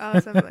sun." Oh,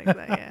 something like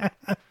that.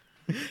 Yeah.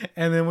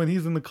 And then when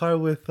he's in the car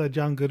with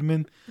John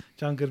Goodman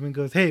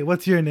goes, "Hey,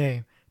 what's your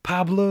name?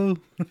 Pablo?"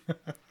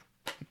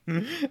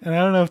 And I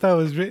don't know if that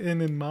was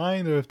written in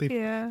mind or if they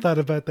Yeah. thought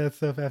about that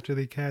stuff after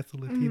they cast a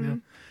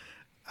Latino.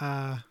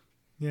 Mm-hmm.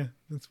 Yeah,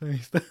 that's funny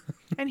stuff.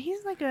 And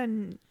he's like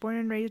born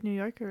and raised New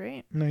Yorker,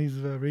 right? No, he's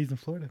raised in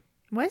Florida.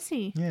 Was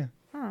he? Yeah,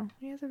 Oh,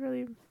 he has a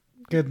really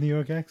good New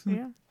York accent.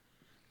 yeah.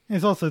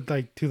 It's also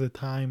like to the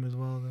time as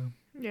well, though.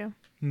 Yeah.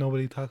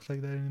 Nobody talks like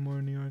that anymore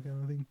in New York, I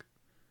don't think.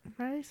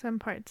 Probably some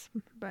parts,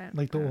 but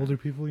Like the older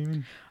people, you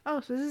mean?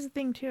 Oh, so this is the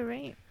thing too,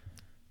 right?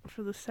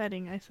 For the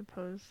setting, I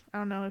suppose. I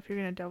don't know if you're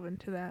gonna delve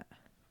into that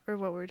or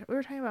what we were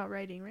talking about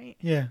writing, right?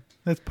 Yeah,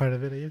 that's part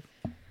of it, I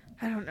guess.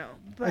 I don't know,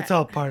 but It's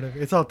all part of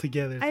it. It's all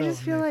together. It's I all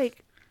just feel mixed.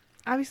 like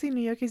obviously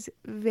New York is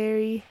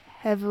very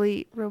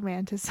heavily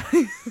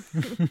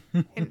romanticized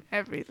in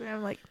everything.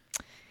 I'm like,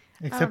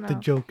 Except the know.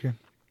 Joker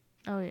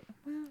oh yeah,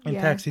 well, and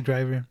yeah. Taxi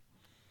Driver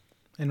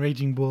and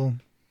Raging Bull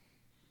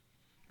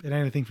and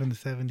anything from the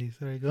 70s.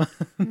 There you go.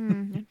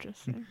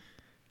 Interesting.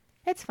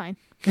 It's fine.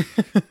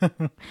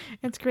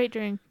 It's great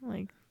during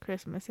like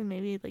Christmas and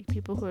maybe like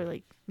people who are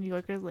like New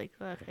Yorkers like,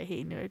 ugh, I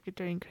hate New York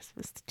during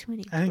Christmas. It's too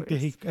many. I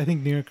tourists.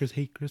 think New Yorkers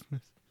hate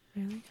Christmas.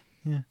 Really?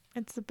 Yeah.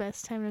 It's the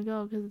best time to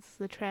go because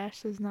the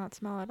trash does not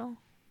smell at all.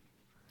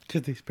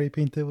 Because they spray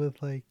paint it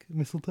with like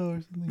mistletoe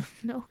or something.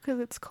 No, because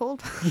it's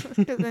cold.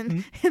 Because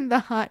then in the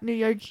hot New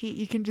York heat,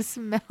 you can just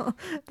smell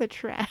the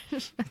trash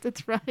as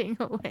it's rotting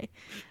away.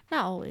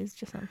 Not always,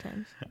 just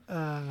sometimes.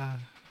 Yeah.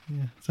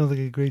 Sounds like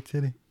a great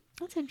city.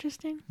 That's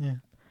interesting. Yeah.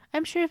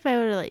 I'm sure if I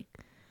were to like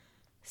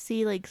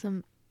see like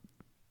some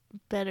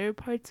better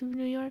parts of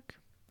New York,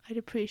 I'd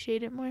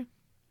appreciate it more.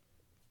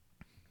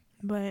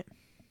 But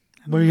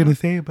What are you going to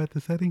say about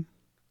the setting?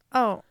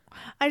 oh,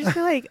 I just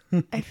feel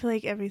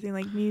like everything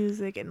like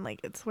music and like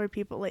it's where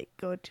people like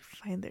go to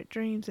find their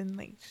dreams and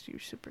like you're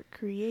super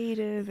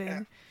creative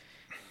and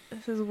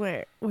this is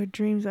where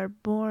dreams are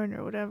born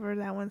or whatever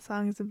that one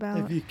song is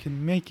about. If you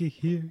can make it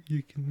here,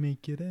 you can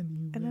make it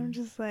anywhere. And I'm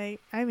just like,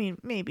 I mean,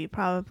 maybe,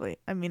 probably.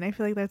 I mean, I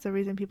feel like that's the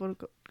reason people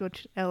go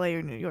to LA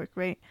or New York,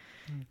 right?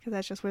 Because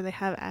that's just where they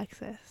have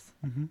access.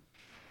 Mm-hmm.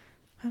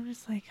 I'm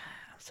just like,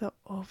 I'm so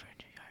over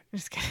New York.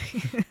 Just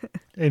kidding.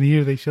 And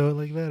here they show it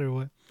like that or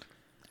what?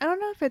 I don't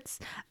know if it's,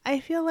 I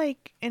feel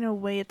like in a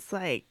way it's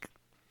like,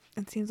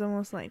 it seems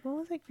almost like, what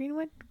was it?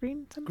 Greenwood?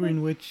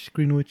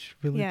 Greenwich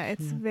Village. Yeah,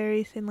 it's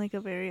very thin, like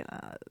a very,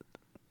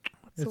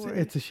 what's the word?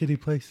 It's a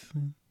shitty place.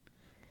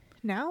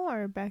 Now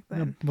or back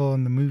then? Well,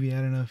 in the movie,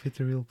 I don't know if it's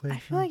a real place. I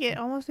feel like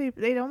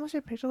they'd almost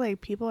picture like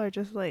people are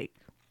just like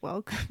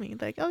welcoming,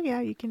 like, oh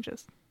yeah, you can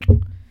just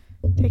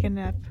take a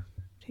nap,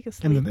 take a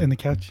sleep. in the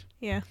couch.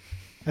 Yeah.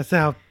 That's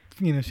how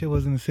shit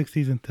was in the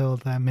 60s until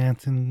that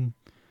Manson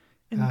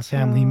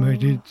family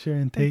murdered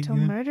Sharon Tate. Until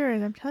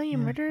murderers, I'm telling you,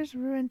 Yeah. murderers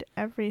ruined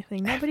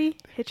everything. Nobody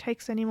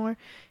hitchhikes anymore.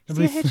 You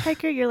Nobody see a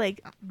hitchhiker, you're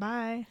like,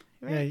 bye.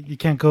 Yeah, Right? you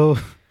can't go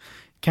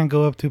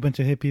up to a bunch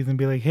of hippies and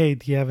be like, "Hey,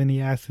 do you have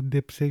any acid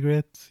dip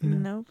cigarettes?" You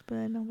know? Nope,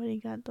 but nobody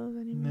got those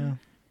anymore. No.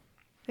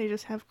 They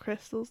just have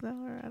crystals now,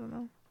 or I don't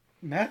know.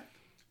 Meth?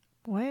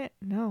 What?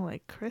 No,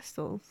 like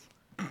crystals.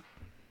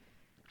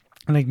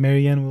 Like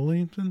Marianne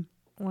Williamson,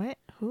 What?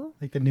 Who?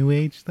 like the New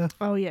Age stuff.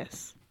 Oh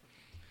yes.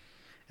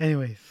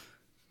 Anyways,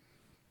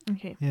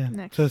 Okay. yeah.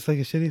 Next. So it's like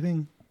a shitty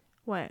thing.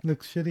 What?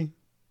 Looks shitty.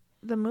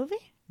 The movie?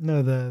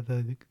 No,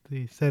 the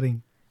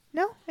setting.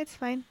 No, it's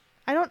fine.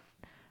 I don't.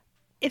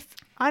 If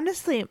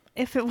honestly,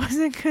 if it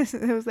wasn't because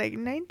it was like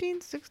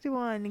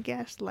 1961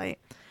 Gaslight,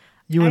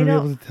 You wouldn't be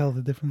don't- able to tell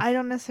the difference. I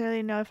don't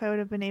necessarily know if I would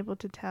have been able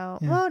to tell.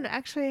 Yeah. Well, no,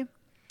 actually,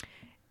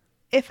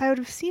 if I would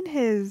have seen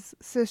his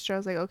sister, I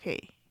was like, okay,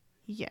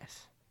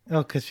 yes,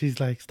 Oh, because she's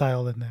like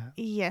styled in that.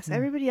 yes. Yeah.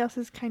 Everybody else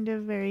is kind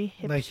of very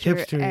hipster. Like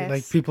hipster,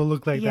 like people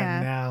look like Yeah.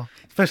 that now,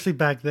 especially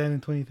back then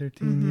in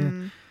 2013.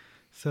 Yeah.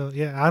 So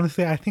yeah,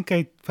 honestly, I think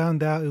I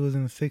found out it was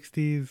in the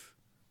 60s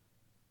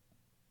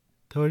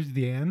towards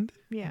the end.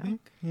 I Yeah.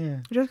 think. Yeah.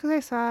 Just because I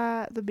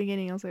saw the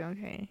beginning, I was like,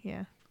 okay,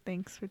 yeah.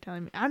 Thanks for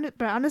telling me.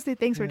 But honestly,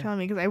 thanks for Yeah. telling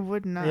me because I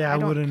would not. Yeah, I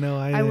don't- wouldn't know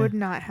either. I would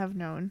not have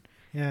known.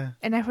 Yeah.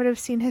 And I would have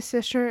seen his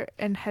sister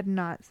and had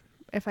not.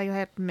 If I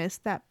had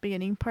missed that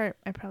beginning part,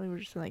 I probably would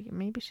just like,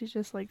 maybe she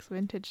just likes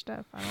vintage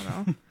stuff. I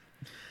don't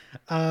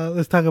know.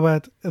 Let's talk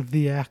about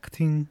the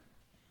acting.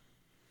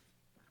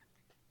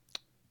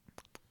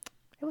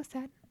 It was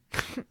sad.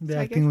 The So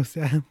I acting was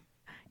sad.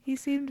 He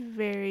seemed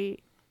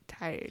very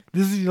tired.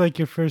 This is like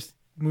your first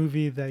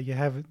movie that you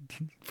haven't,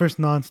 first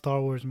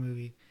non-Star Wars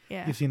movie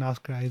Yeah. you've seen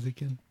Oscar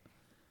Isaac in.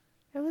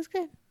 It was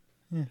good.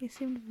 Yeah. He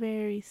seemed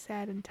very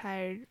sad and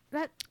tired.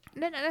 Not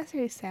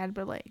necessarily sad,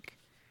 but like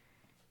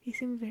he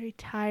seemed very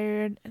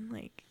tired and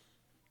like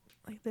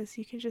this.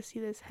 You can just see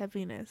this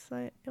heaviness.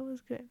 Like, it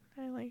was good.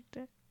 I liked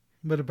it.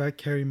 What about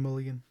Carrie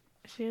Mulligan?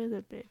 She was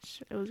a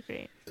bitch. It was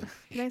great.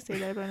 Can I say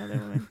that about another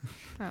woman?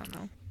 I don't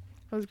know.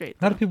 It was great.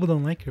 A lot though. of people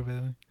don't like her, by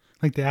the way.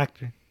 Like the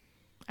actor.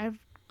 I've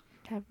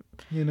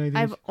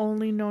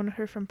only known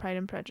her from Pride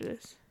and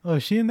Prejudice. Oh,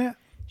 is she in that?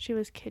 She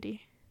was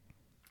Kitty.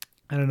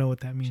 I don't know what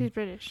that means. She's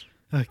British.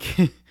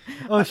 Okay.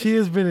 Oh, she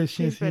is British. She's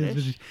She is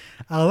British.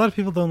 A lot of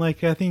people don't like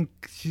her. I think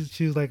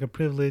she's like a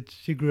privileged.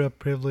 She grew up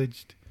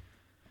privileged.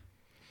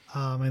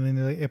 And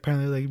then like,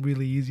 apparently like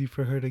really easy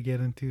for her to get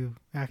into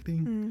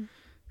acting. Mm.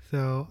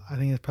 So I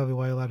think that's probably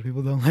why a lot of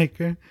people don't like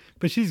her.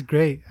 But she's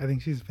great. I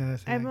think she's a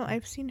fantastic.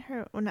 I've seen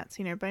her. Well, not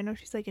seen her, but I know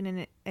she's like in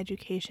an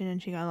education,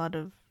 and she got a lot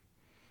of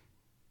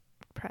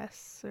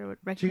press or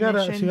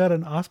recognition. She got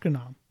an Oscar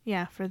nom.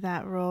 Yeah, for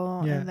that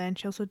role. Yeah. And then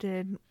she also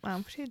did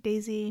she did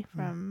Daisy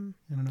from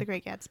I don't know. The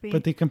Great Gatsby.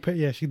 But they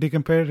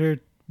compared her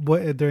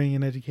during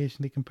an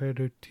education. They compared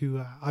her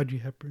to Audrey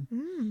Hepburn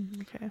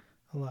Okay.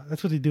 a lot.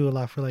 That's what they do a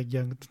lot for like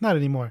young. It's not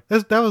anymore.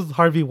 That was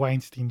Harvey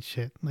Weinstein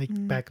shit. Like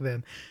back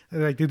then,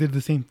 like they did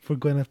the same for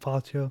Gwyneth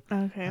Paltrow.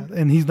 Okay.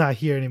 And he's not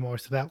here anymore,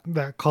 so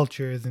that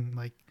culture isn't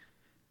like.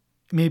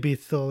 Maybe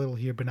it's still a little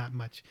here, but not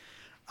much.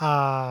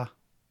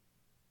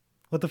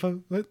 What the fuck?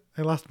 What?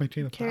 I lost my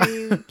train of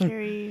thought.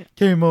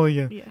 Carrie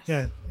Mulligan.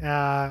 Yes.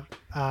 Yeah.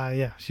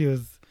 Yeah. She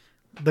was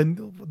the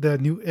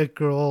new it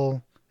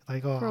girl.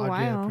 Like For a Audrey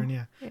while. Hepburn.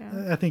 Yeah.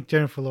 Yeah. I think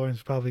Jennifer Lawrence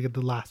is probably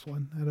the last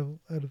one out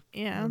of.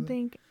 Yeah, I don't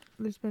think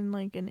there's been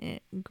like an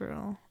it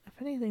girl.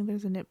 If anything,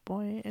 there's an it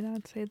boy, and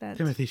I'd say that's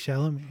Timothy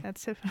Chalamet.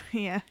 That's Tiffany.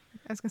 Yeah,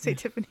 I was gonna say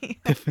Tiffany.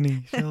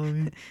 Tiffany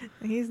Chalamet.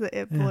 He's the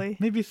it Yeah. boy.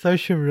 Maybe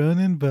Saoirse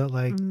Ronan, but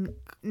like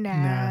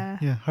Nah.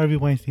 Yeah, Harvey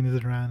Weinstein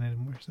isn't around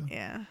anymore. So.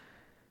 Yeah.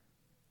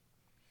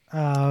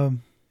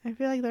 I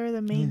feel like they're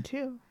the main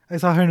two.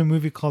 saw her in a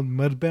movie called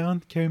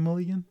Mudbound, Carrie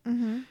Mulligan,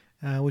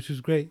 Mm-hmm. which was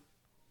great.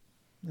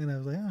 And I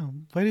was like, oh,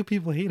 why do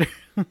people hate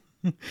her?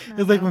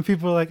 It's like when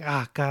people are like,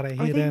 God, I hate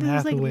I think Anne this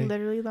is Hathaway. like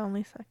literally the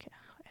only second.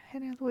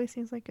 Anne Hathaway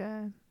seems like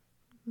a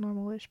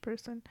normal-ish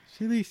person.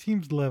 She really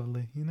seems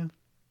lovely, you know?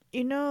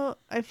 You know,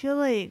 I feel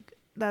like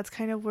that's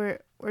kind of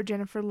where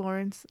Jennifer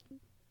Lawrence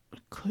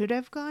could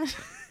have gone.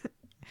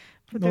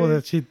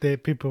 But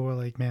people were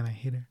like, man, I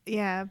hate her.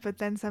 yeah, but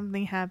then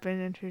something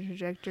happened in her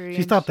trajectory.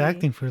 She stopped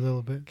acting for a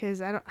little bit.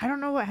 Because I don't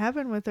know what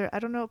happened with her. I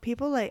don't know.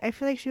 People like, I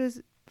feel like she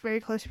was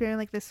very close to being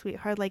like the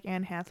sweetheart like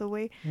Anne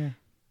Hathaway. Yeah.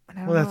 And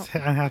I don't Well,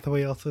 know. Anne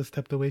Hathaway also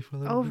stepped away for a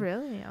little Oh, bit.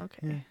 really?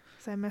 Okay. Yeah.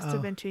 So I must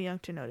have been too young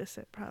to notice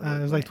it, probably.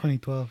 It was like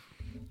 2012.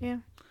 Yeah.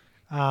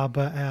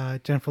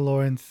 But Jennifer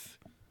Lawrence,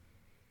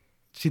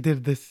 she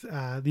did this,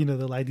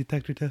 the lie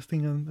detector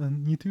testing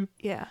on YouTube.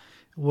 Yeah.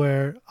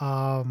 Where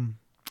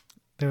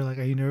they were like,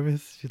 "Are you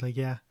nervous?" She's like,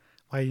 "Yeah."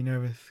 "Why are you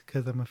nervous?"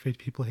 "Because I'm afraid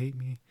people hate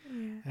me."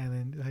 Yeah.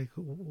 And then like,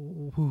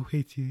 who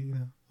hates you? You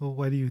know, well,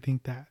 why do you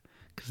think that?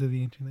 Because of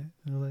the internet.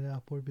 And I was like,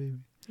 "Oh, poor baby."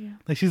 Yeah.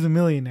 Like she's a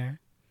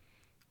millionaire,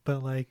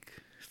 but like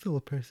still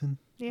a person.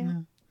 Yeah.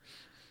 You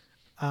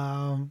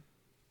know?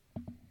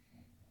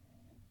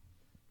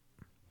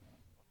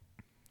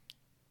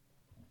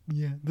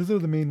 Yeah, those are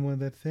the main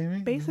ones I'd say,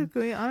 right?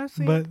 Basically,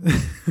 honestly, But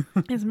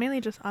it's mainly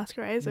just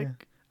Oscar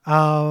Isaac.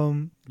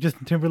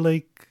 Justin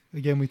Timberlake,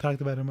 again, we talked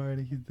about him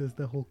already. He does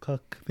the whole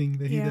cuck thing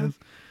that he does,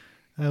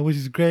 which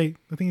is great.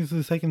 I think this is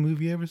the second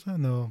movie I ever saw.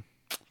 No,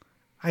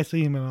 I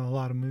see him in a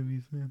lot of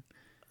movies, man.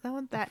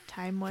 That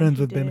time one. Friends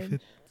he with did.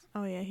 Benefits.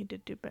 Oh yeah, he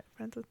did do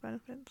Friends with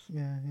Benefits.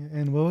 Yeah.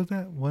 And what was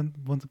that?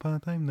 Once Upon a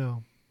Time?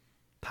 No.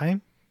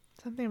 Time?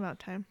 Something about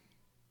time.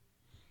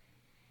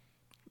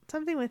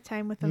 Something with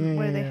time with them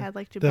where they had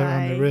like to They're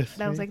on buy. the wrist,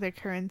 that was right? like their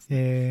currency.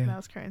 Yeah. That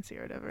was currency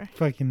or whatever.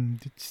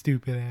 Fucking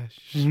stupid ass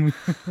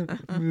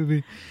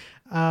movie.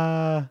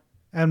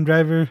 Adam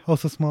Driver,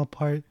 also small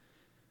part.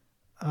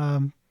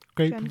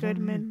 Great. John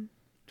Goodman.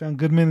 John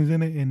Goodman is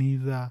in it, and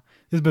he's this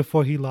is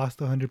before he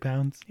lost 100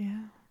 pounds.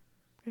 Yeah.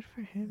 Good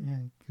for him. Yeah,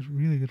 it's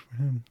really good for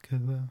him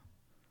because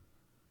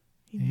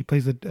he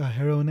plays a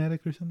heroin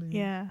addict or something.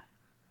 Yeah.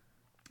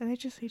 And he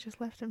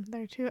just left him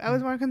there too. I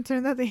was more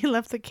concerned that he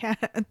left the cat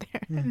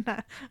there. Yeah. And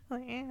not,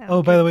 like,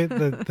 Oh, by the way,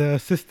 the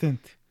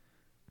assistant.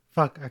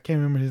 Fuck, I can't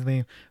remember his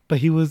name, but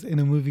he was in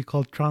a movie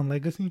called Tron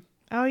Legacy.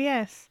 Oh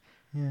yes.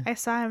 Yeah. I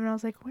saw him and I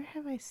was like, where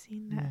have I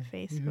seen that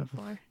face he's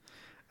before?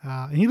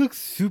 And he looks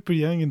super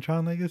young in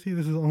Tron Legacy.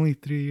 This is only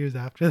 3 years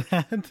after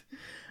that.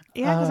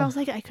 Yeah, because I was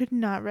like, I could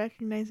not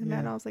recognize him. yeah.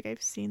 And I was like,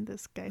 I've seen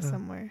this guy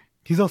somewhere.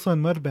 He's also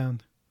in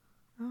Mudbound.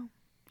 Oh,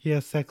 He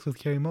has sex with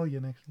Carrie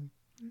Mulligan, actually.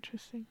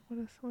 interesting.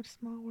 What a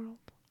small world.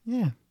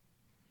 Yeah.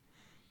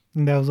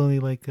 And that was only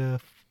like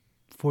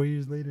 4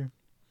 years later.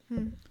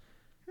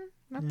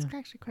 That's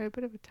actually quite a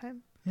bit of a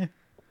time. Yeah.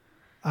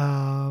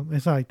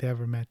 It's not like they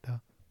ever met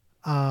though.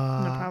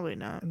 No, probably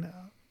not. No.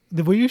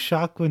 Were you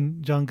shocked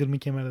when John Goodman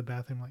came out of the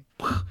bathroom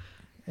like,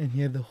 and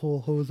he had the whole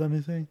hose on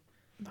his thing?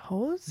 The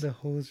hose? The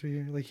hose right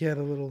here. Like he had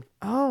a little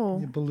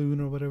Oh. balloon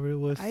or whatever it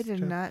was. I did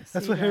strapped. not see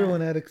That's what that.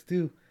 heroin addicts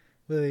do.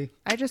 Where they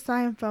I just saw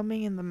him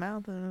foaming in the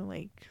mouth and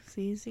like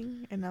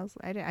seizing, and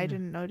I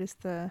didn't notice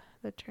the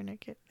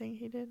tourniquet thing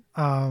he did.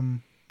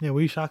 Yeah,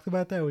 were you shocked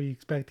about that? Were you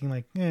expecting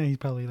like, he's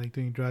probably like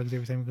doing drugs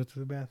every time he goes to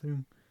the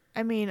bathroom?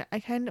 I mean, I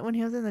kind of, when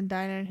he was in the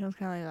diner and he was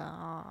kind of like,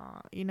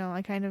 ah, you know,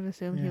 I kind of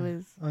assumed he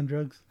was on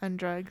drugs. on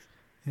drugs.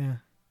 Yeah.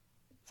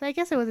 So I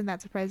guess it wasn't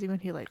that surprising when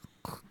he like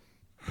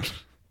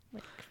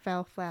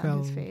fell flat on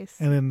his face.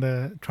 And then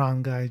the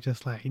Tron guy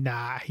just like,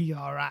 nah, he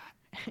all right.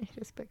 He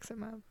just picks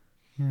him up.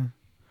 Yeah.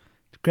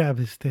 Grab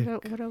his stick.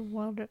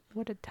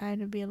 What a time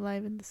to be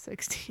alive in the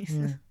 60s.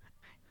 Yeah.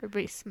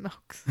 Everybody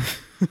smokes.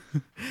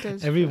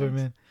 Does Everywhere,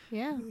 drugs. man.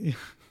 Yeah.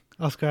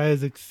 Oscar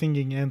Isaac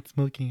singing and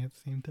smoking at the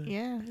same time.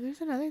 Yeah.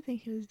 There's another thing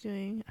he was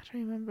doing. I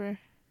don't remember.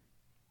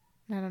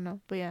 I don't know.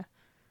 But yeah.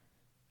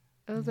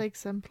 It was like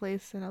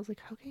someplace, and I was like,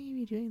 how can you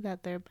be doing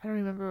that there? I don't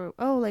remember.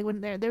 Oh, like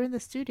when they're in the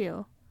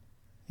studio.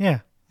 Yeah.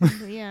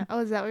 Yeah. Oh,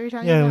 is that what you're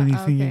talking Yeah, about? when he's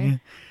Oh, singing.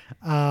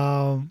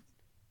 Yeah.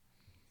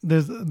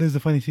 There's a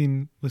funny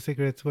scene with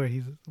cigarettes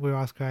where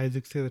Oscar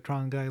Isaac to the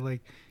Tron guy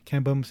like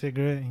can't bum a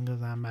cigarette and he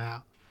goes, I'm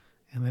out.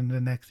 And then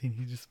the next scene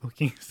he's just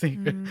smoking a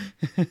cigarette.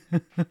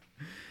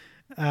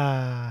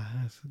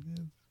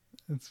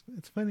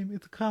 It's funny.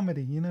 It's a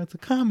comedy, it's a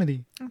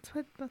comedy. That's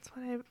what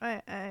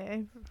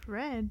I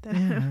read. That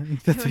Yeah,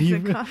 it that's was what you a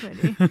read.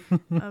 comedy.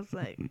 I was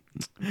like,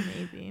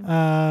 maybe.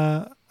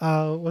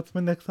 What's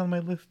next on my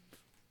list?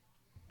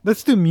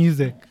 Let's do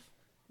music.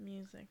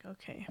 Music,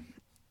 okay.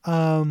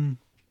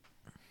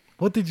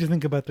 What did you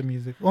think about the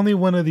music? Only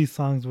one of these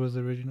songs was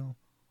original.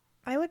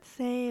 I would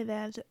say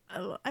that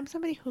I'm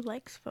somebody who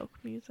likes folk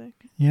music.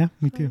 Yeah,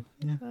 me too.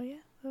 Yeah. So yeah,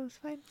 that was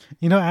fine.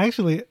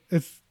 Actually,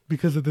 it's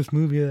because of this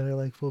movie that I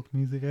like folk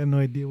music. I had no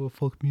idea what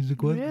folk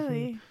music was.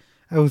 Really?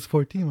 I was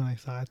 14 when I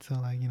saw it, so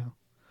I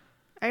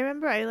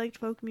remember I liked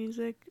folk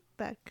music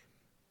back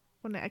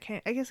when I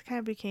guess it kind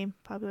of became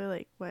popular.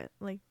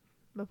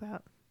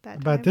 About that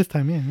about time. this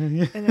time,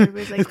 yeah. And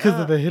everybody's like, it's because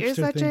of the hipster you're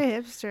such thing.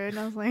 a hipster. And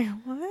I was like,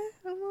 what?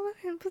 I'm not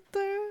a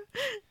hipster.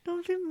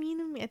 Don't be mean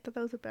to me. I thought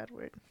that was a bad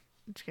word.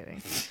 I'm just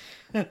kidding.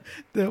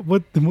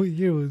 What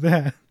year was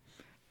that?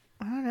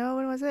 I don't know.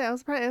 When was it? I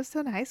was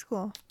still in high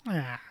school.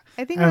 Ah,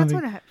 I think I don't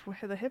that's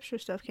when the hipster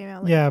stuff came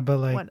out. yeah, but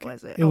like when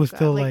was it? it was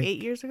still like like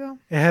 8 years ago.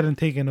 it hadn't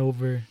taken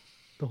over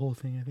the whole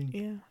thing. I think.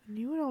 Yeah, and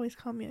you would always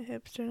call me a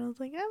hipster, and I was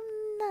like,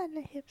 I'm not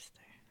a hipster.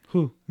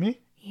 Who, me?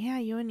 Yeah,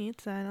 you and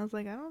Itza, and I was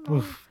like, I don't know.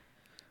 Oof.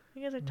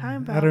 You guys are talking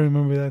about. I don't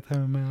remember that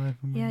time in my life.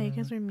 Yeah, you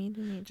guys were mean to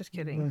me. Just A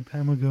kidding. long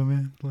time ago,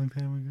 man. Long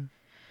time ago.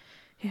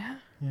 Yeah.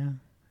 Yeah.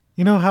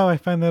 You know how I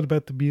found out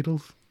about the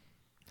Beatles?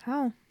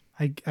 How?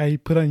 I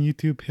put on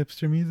YouTube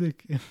hipster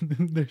music and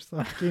then their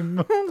song came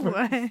up.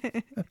 What?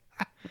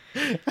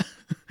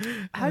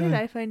 How did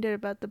I find out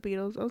about the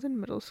Beatles? I was in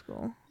middle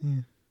school.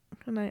 Yeah.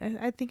 And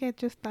I think I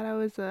just thought I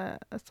was a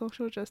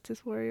social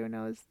justice warrior when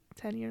I was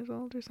 10 years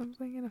old or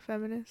something, and a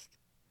feminist.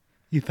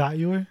 You thought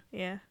you were?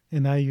 Yeah.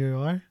 And now you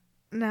are?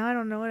 Now I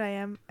don't know what I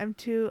am. I'm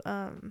too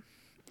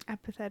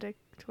apathetic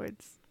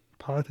towards,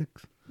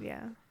 Politics?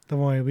 yeah. Don't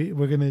worry,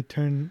 we're going to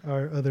turn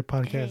our other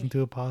podcast Hey.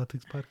 into a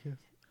politics podcast.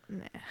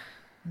 Nah.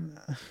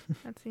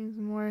 That seems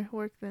more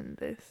work than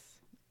this.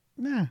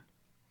 Nah.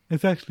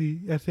 It's actually,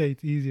 I say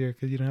it's easier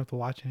because you don't have to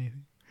watch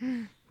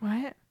anything.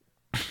 What?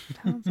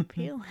 Sounds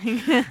appealing.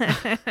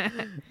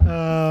 Yeah,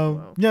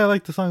 I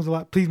like the songs a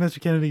lot. Please, Mr.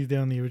 Kennedy's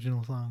there on the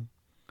original song.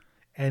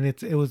 And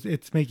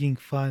it's making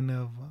fun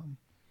of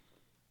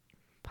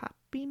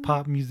Poppy?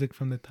 pop music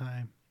from the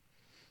time.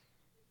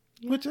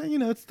 Yeah. Which,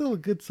 it's still a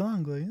good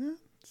song. Like,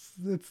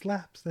 it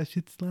slaps. That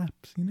shit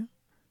slaps,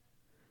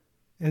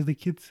 As the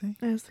kids say.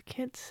 As the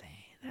kids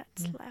say, that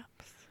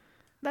slaps.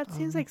 That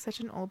seems like such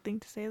an old thing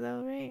to say,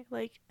 though, right?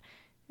 Like,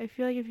 I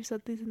feel like if you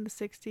said these in the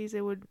 60s,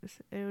 it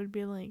would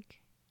be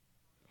like...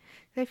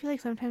 I feel like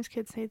sometimes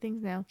kids say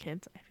things now.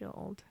 Kids, I feel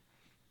old.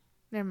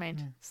 Never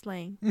mind.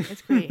 Slang.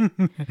 It's great.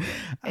 It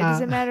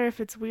doesn't matter if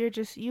it's weird.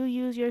 Just you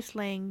use your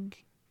slang,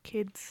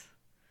 kids.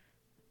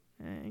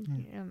 I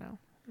don't know.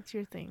 It's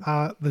your thing.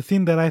 The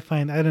scene that I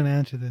find, I didn't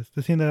answer this.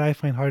 The scene that I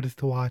find hardest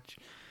to watch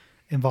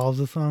involves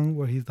a song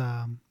where he's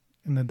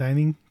in the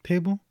dining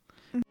table.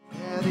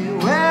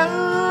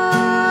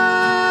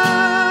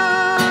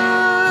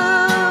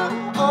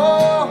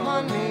 Oh,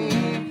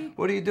 honey.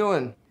 What are you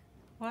doing?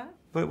 What?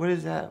 What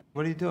is that?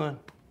 What are you doing?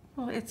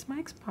 Well, it's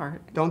Mike's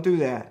part. Don't do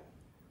that.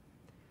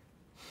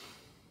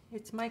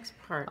 It's Mike's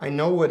part. I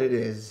know what it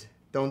is.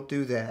 Don't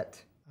do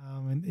that.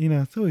 And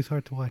it's always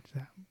hard to watch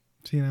that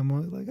scene. I'm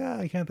always like,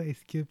 I can't I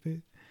skip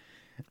it.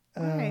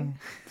 Why?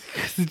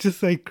 'Cause it's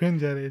just like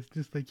cringe at it. It's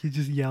just like he's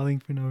just yelling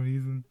for no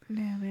reason.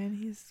 Yeah, man,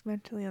 he's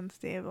mentally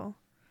unstable.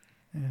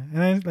 Yeah.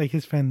 And I like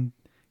his friend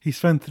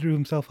threw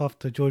himself off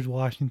the George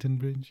Washington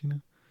Bridge,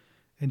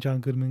 And John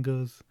Goodman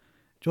goes,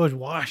 George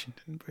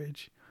Washington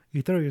Bridge.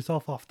 You throw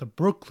yourself off the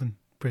Brooklyn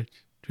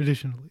Bridge,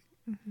 traditionally.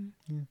 Mm-hmm.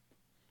 Yeah.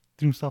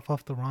 Threw himself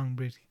off the wrong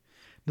bridge.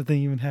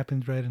 Nothing even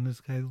happens right in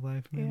this guy's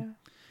life, man.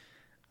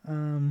 Yeah.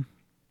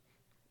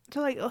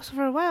 So like, so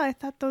for a while, I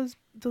thought those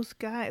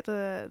guys,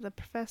 the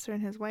professor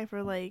and his wife,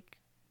 were like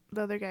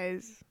the other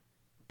guy's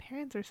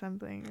parents or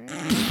something,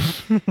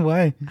 right?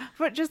 Why?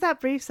 For just that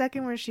brief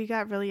second where she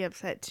got really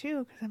upset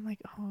too, because I'm like,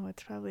 oh,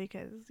 it's probably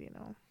because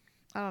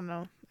I don't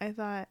know. I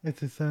thought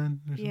It's his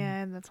son. Or something.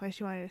 yeah, and that's why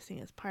she wanted to sing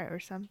his part or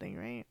something,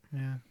 right?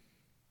 Yeah.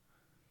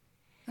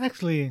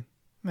 Actually,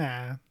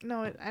 nah.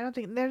 No, I don't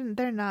think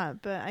they're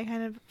not. But I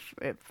kind of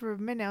for a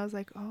minute I was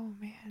like, oh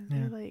man,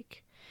 Yeah. they're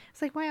like,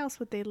 it's like why else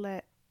would they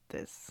let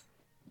this?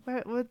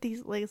 Why would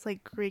these like it's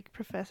like Greek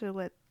professor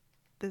let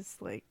this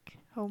like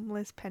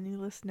homeless,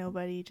 penniless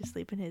nobody just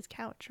sleep in his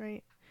couch,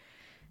 right?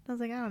 And I was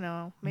like, I don't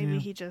know, maybe Yeah.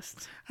 he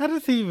just How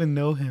does he even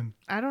know him?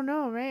 I don't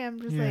know, right? I'm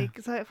just Yeah.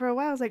 like so for a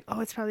while I was like, oh,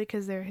 it's probably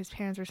because they're his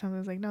parents or something. I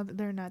was like, no,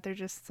 they're not. They're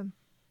just some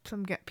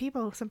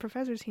people, some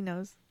professors he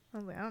knows. I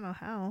was like, I don't know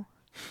how.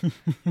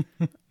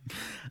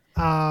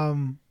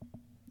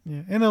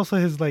 Yeah, and also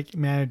his like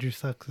manager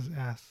sucks his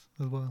ass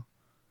as well,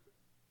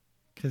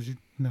 because he's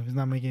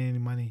not making any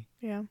money.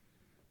 Yeah.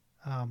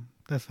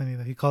 That's funny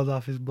though. He calls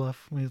off his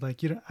bluff when he's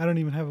like, I don't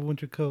even have a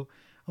winter coat.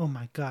 Oh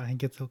my god, he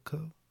gets so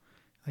cold.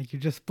 Like,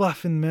 you're just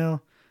bluffing,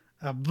 Mel.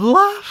 A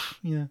bluff,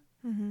 yeah.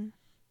 Mm-hmm.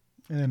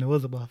 And then it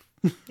was a bluff.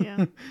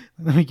 Yeah.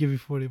 Let me give you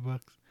 $40,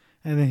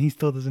 and then he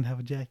still doesn't have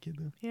a jacket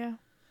though. Yeah.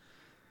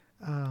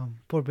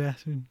 Poor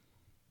bastard.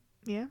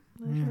 Yeah.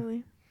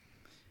 Literally.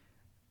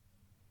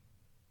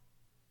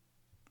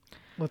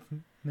 What's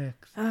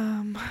next?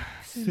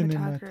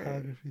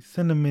 Cinematography.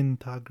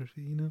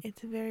 Cinematography.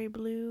 It's very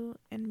blue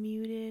and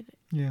muted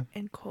Yeah.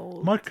 and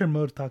cold. Mark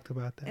Kermode talked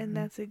about that. And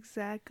right? that's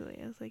exactly.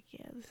 I was like,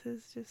 yeah, this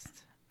is just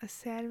a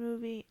sad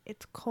movie.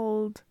 It's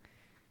cold.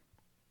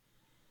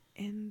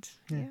 And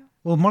yeah.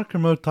 Well, Mark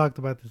Kermode talked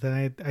about this,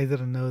 and I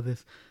didn't know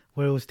this,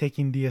 where it was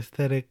taking the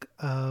aesthetic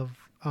of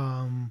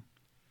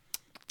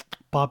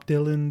Bob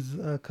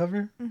Dylan's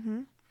cover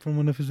Mm-hmm. from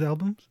one of his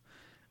albums.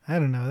 I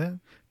don't know that,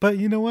 but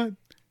you know what?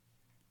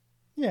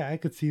 Yeah, I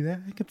could see that.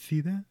 Yeah. I could see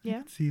that.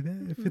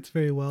 Mm-hmm. It fits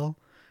very well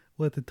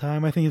with the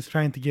time. I think it's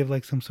trying to give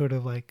like some sort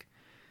of like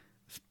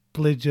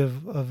splidge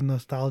of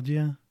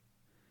nostalgia.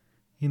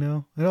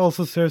 It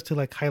also serves to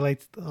like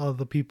highlight all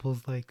the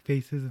people's like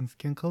faces and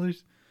skin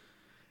colors,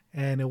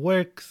 and it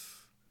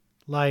works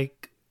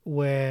like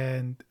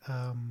when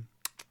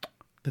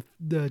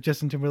the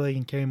Justin Timberlake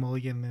and Carey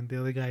Mulligan and the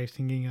other guy are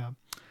singing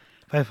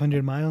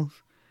 500 Miles,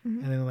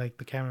 Mm-hmm. and then like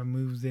the camera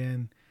moves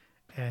in,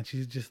 and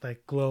she's just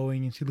like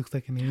glowing, and she looks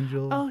like an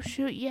angel. Oh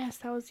shoot! Yes,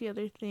 that was the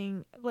other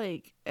thing.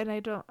 Like, and I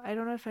don't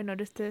know if I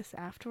noticed this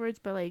afterwards,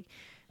 but like,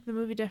 the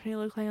movie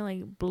definitely looked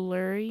like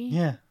blurry.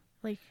 Yeah.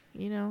 Like,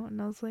 and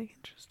I was like,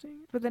 interesting.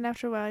 But then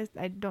after a while,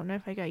 I don't know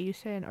if I got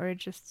used to it or it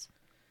just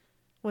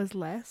was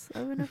less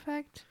of an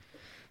effect.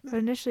 But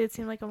initially, it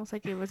seemed like almost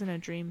like it was in a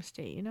dream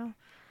state, Yeah,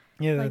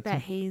 like that's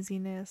that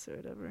haziness or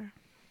whatever.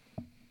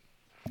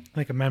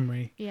 like a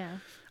memory. Yeah.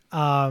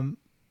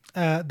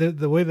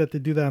 The way that they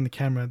do that on the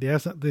camera, they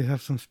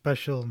have some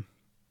special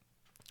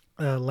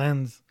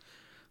lens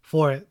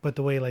for it, but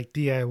the way like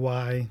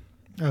DIY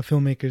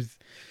filmmakers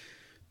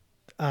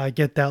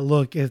get that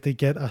look is they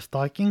get a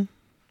stocking,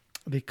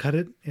 they cut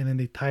it, and then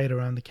they tie it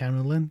around the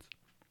camera lens,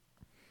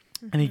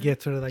 and you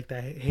get sort of like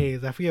that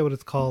haze. I forget what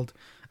it's called.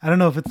 I don't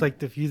know if it's like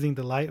diffusing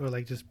the light or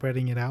like just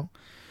spreading it out,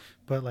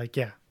 but like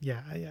yeah,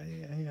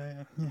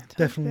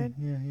 definitely,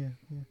 good.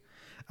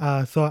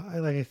 yeah. So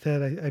like I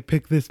said, I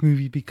picked this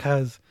movie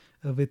because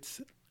of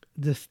its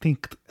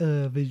distinct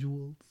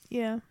visuals.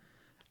 Yeah.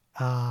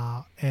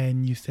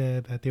 And you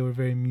said that they were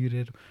very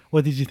muted.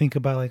 What did you think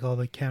about like all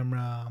the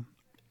camera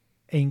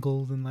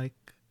angles and like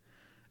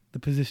the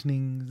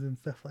positionings and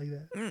stuff like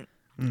that?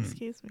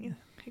 Excuse me.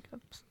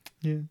 Hiccups.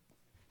 Yeah.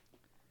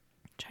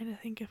 Trying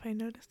to think if I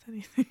noticed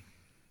anything.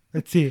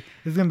 Let's see.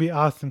 It's gonna be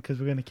awesome because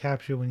we're gonna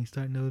capture when you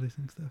start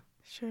noticing stuff.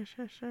 Sure.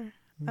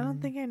 I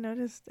don't think I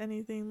noticed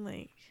anything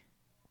like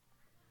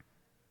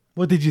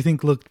What did you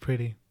think looked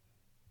pretty?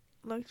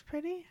 looked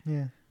pretty.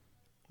 Yeah.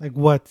 Like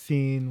what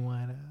scene?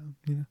 What?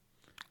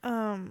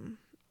 I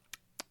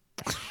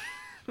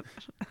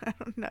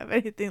don't know if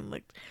anything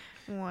looked.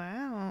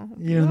 Wow.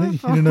 You don't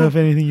beautiful. know if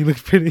anything you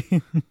looked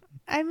pretty.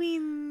 I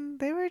mean,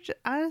 they were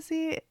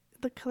honestly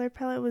the color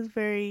palette was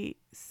very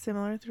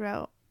similar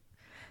throughout,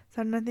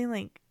 so nothing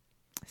like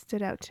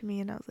stood out to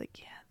me, and I was like,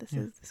 yeah, this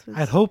was.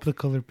 I'd hope the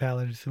color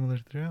palette is similar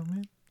throughout,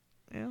 man.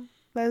 Yeah,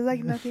 but it was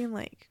like nothing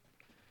like.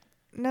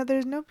 No,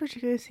 there's no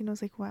particular scene. I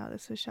was like, wow,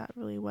 this was shot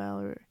really well,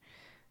 or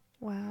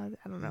wow,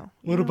 I don't know.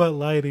 What about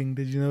lighting?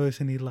 Did you notice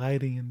any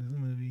lighting in this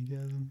movie,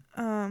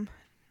 Jasmine?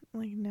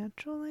 Like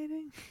natural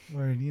lighting?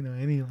 Or any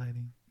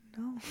lighting?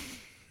 No.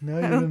 No,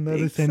 I you don't didn't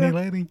notice think any so.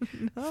 lighting.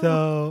 No.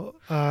 So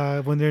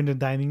when they're in the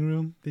dining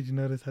room, did you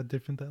notice how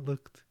different that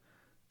looked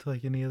to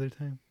like any other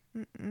time?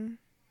 Mm-mm.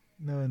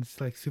 No, and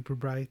it's like super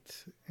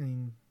bright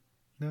and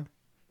no.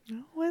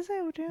 No, was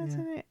it? What was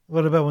Yeah. it?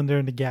 What about when they're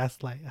in the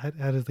gaslight?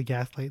 How does the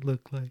gaslight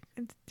look like?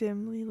 It's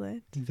dimly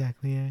lit.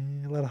 Exactly. Yeah.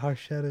 A lot of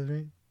harsh shadows,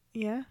 right?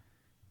 Yeah.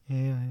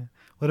 Yeah.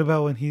 What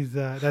about when he's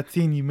that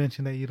scene you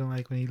mentioned that you don't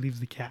like when he leaves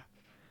the cat?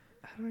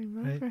 I don't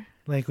remember.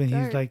 Like when he's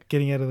dark. like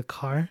getting out of the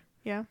car.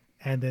 Yeah.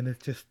 and then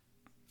it's just,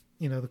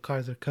 the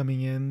cars are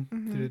coming in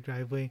through the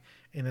driveway,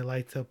 and it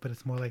lights up, but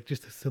it's more like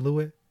just a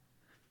silhouette.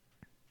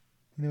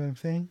 You know what I'm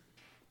saying?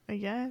 I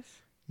guess.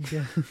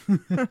 Yeah.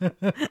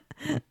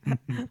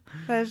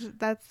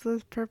 That's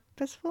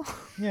purposeful.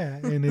 Yeah,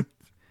 and it's,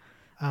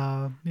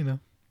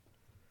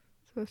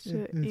 Supposed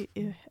to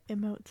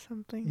emote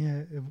something.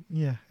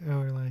 Yeah,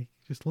 or like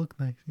just look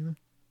nice,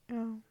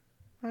 Oh,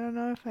 I don't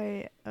know if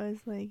I was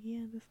like,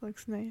 yeah, this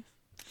looks nice.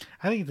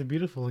 I think it's a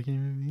beautiful looking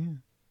movie. Yeah.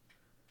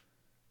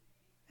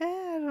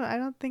 I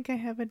don't think I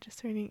have a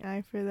discerning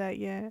eye for that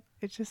yet.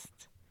 It's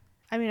just,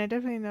 I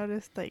definitely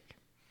noticed like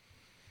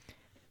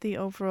the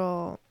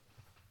overall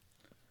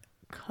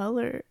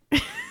color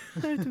of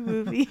the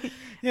movie.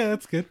 Yeah,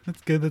 that's good.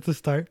 That's a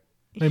start.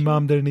 My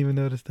mom didn't even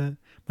notice that.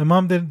 My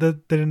mom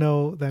didn't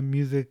know that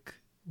music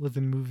was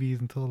in movies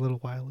until a little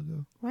while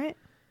ago. What?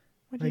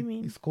 What do you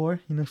mean? Score?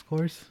 You know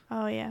scores?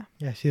 Oh yeah.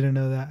 Yeah, she didn't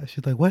know that.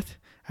 She's like, "What?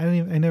 I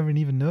never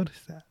even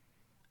noticed that,"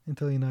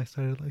 until I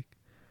started like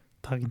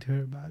talking to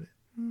her about it.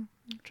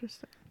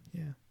 Interesting.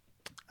 Yeah.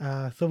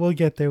 So we'll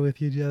get there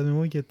with you, Jasmine.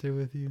 We'll get there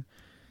with you.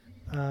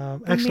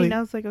 Actually, I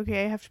was like,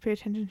 okay, I have to pay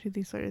attention to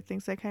these sort of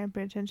things. So I kind of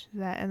paid attention to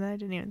that, and then I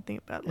didn't even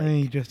think about and then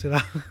you dressed it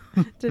out.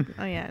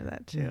 oh yeah,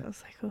 that too. Yeah. I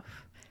was like,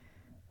 oof.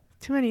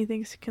 Too many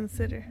things to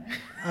consider.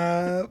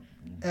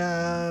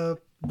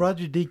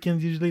 Roger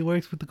Deakins usually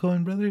works with the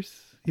Coen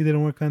brothers. He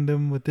didn't work on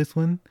them with this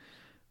one,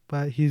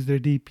 but he's their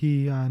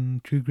DP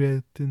on True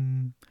Grit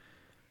and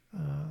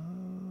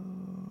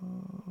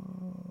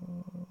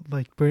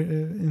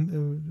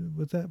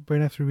what's that?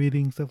 Burn After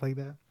Reading, stuff like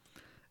that.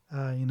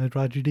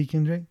 Roger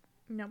Deakins, right?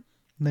 Nope.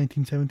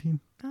 1917.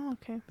 Oh,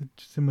 okay. The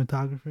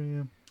cinematographer,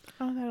 yeah.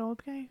 Oh, that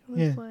old guy who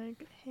was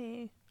like,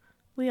 hey,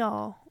 we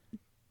all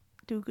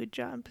do good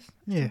jobs.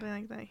 Yeah. Something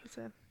like that, he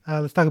said.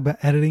 Let's talk about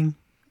editing.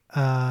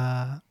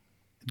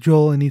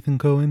 Joel and Ethan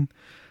Coen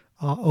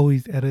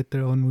always edit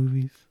their own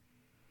movies,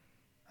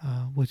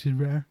 which is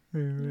rare.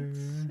 Very, very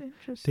rare.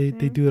 Interesting.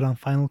 They do it on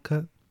Final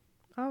Cut.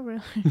 Oh,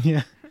 really?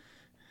 Yeah.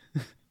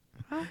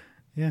 Oh.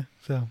 Yeah,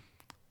 so,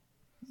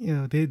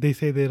 they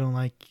say they don't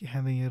like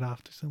handing it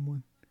off to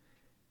someone.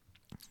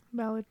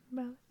 Valid.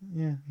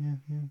 Yeah.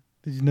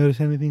 Did you notice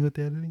anything with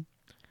the editing?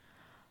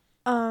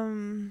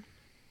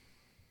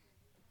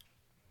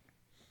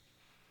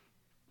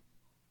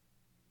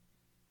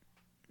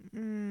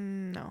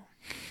 No.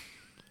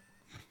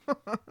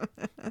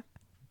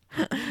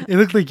 It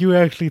looked like you were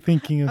actually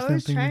thinking of I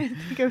was something. trying to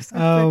think of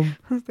something.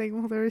 I was like,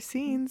 well, there were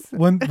scenes.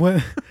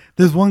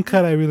 There's one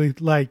cut I really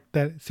like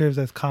that serves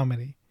as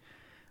comedy,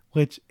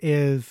 which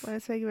is... Well,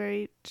 it's like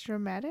very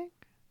dramatic.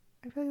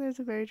 I feel like there's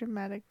a very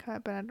dramatic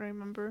cut, but I don't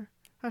remember.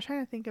 I was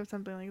trying to think of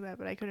something like that,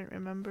 but I couldn't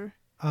remember.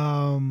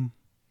 Well,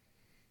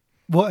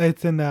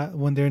 it's in that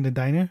when they're in the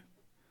diner.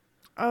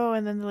 Oh,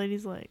 and then the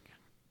lady's like,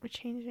 we're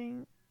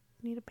changing,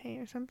 need to pay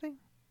or something?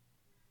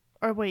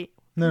 Or wait.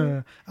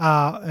 No.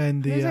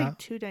 And There's like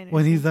two diners.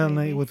 when he's on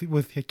like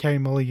with Carey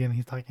Mulligan,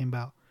 he's talking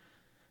about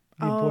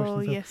the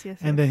abortion stuff. Yes.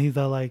 And then he's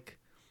all like,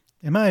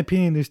 in my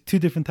opinion, there's two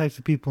different types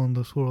of people in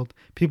this world.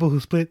 People who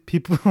split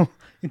people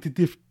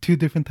into two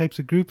different types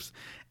of groups.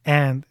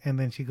 And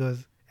then she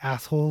goes,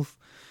 assholes.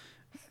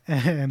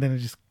 And then it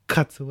just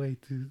cuts away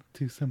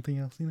to something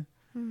else, Yeah.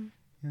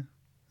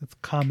 That's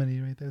comedy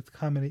right there. It's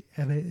comedy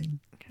editing.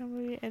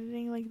 Comedy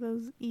editing like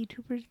those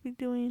YouTubers be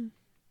doing.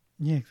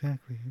 Yeah,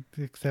 exactly.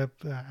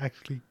 Except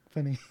actually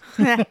funny.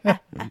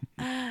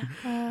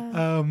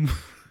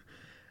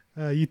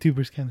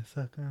 YouTubers kind of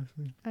suck,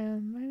 honestly.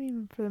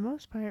 For the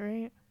most part,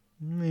 right?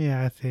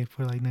 Yeah, I'd say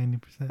for like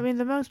 90%.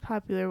 The most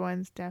popular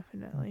ones,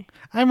 definitely.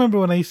 I remember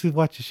when I used to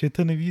watch a shit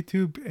ton of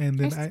YouTube, and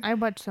then I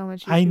watched so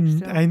much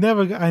YouTube.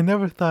 I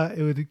never thought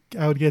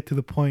I would get to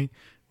the point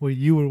where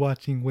you were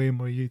watching way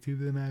more YouTube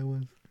than I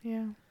was.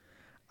 Yeah.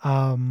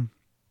 Kind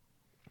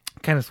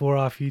of swore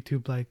off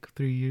YouTube like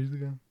 3 years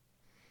ago.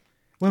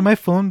 When my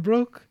phone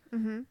broke,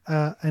 and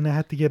I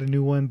had to get a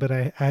new one, but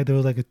there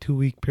was like a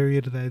 2-week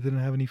period that I didn't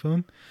have any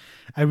phone.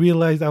 I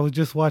realized I was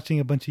just watching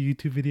a bunch of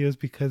YouTube videos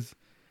because,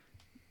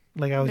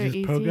 like, I was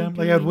just programmed.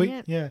 Like, I'd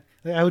wait, like,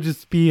 I would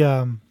just be,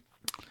 I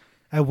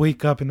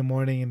wake up in the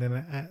morning and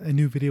then a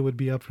new video would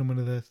be up from one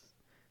of the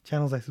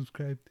channels I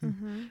subscribed to,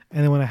 and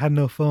then when I had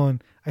no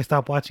phone, I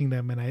stopped watching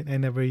them, and I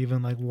never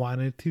even like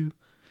wanted to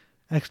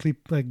actually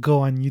like go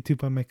on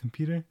YouTube on my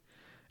computer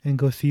and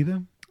go see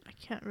them. I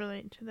can't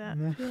relate to that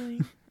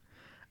feeling.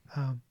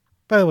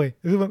 By the way,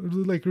 this is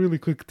like a really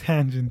quick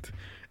tangent.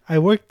 I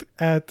worked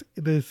at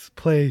this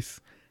place,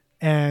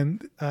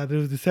 and there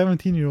was a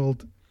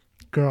 17-year-old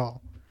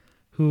girl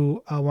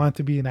who wanted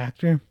to be an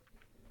actor,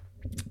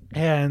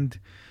 and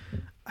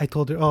I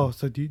told her, "Oh,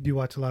 so do you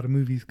watch a lot of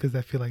movies?" Because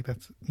I feel like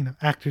that's,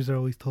 actors are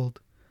always told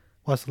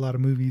watch a lot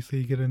of movies so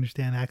you get to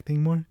understand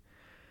acting more.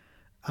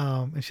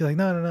 And she's like,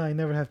 no, I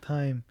never have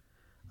time,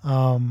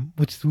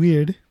 which is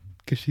weird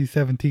because she's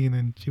 17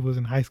 and she was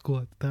in high school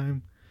at the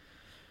time.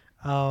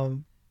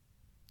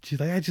 She's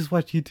like, I just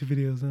watch YouTube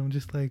videos, and I'm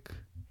just like,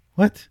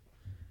 what?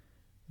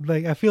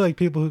 Like, I feel like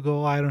people who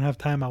go, I don't have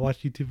time, I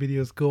watch YouTube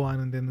videos, go on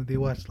and then they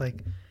watch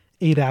like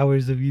 8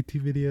 hours of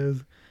YouTube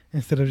videos,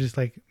 instead of just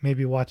like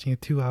maybe watching a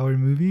 2-hour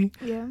movie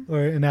Yeah.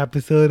 or an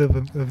episode of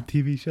a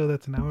TV show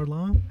that's an hour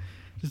long.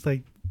 Just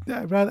like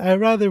I'd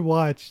rather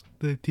watch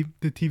the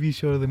TV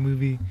show or the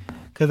movie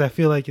because I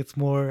feel like it's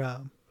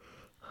more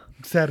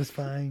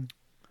satisfying.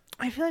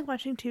 I feel like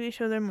watching TV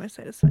shows are more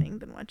satisfying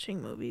than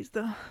watching movies,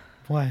 though.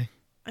 Why?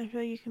 I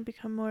feel like you can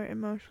become more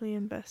emotionally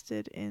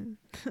invested in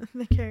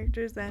the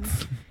characters than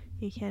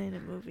you can in a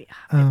movie.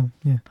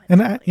 Yeah,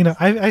 and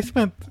I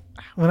spent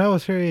when I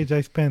was her age.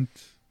 I spent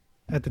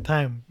at the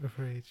time of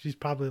her age. She's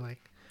probably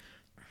like,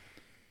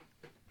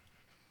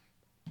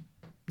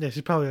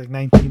 she's probably like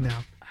 19 now.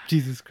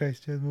 Jesus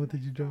Christ, Jasmine, what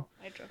did you drop?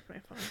 I dropped my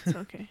phone. It's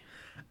okay.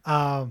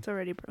 It's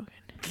already broken.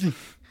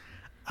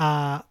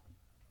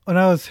 When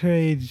I was her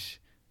age,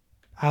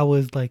 I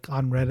was like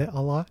on Reddit a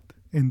lot,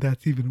 and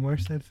that's even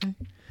worse, I'd say.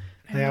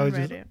 Like, I was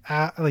just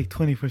like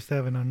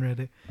 24/7 on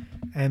Reddit,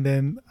 and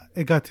then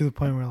it got to the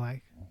point where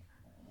like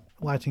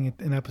watching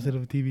an episode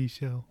of a TV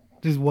show,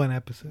 just one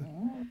episode,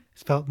 it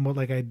felt more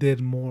like I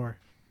did more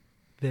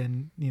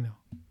than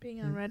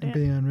Being on Reddit.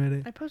 being on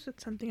Reddit. I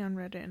posted something on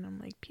Reddit, and I'm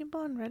like,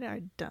 people on Reddit are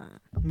dumb.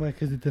 Why?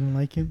 Because it didn't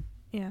like him.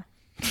 Yeah.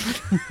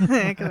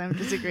 Because I'm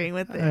disagreeing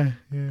with it.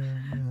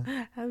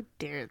 Yeah. How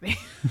dare they?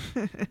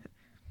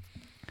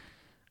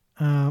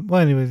 Well,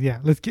 anyways, yeah.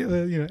 Let's get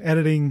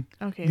editing.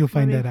 Okay. You'll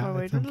find moving that out.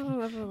 forward. At some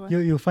point.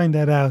 You'll find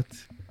that out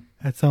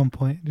at some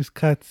point. Just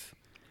cuts,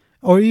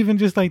 or even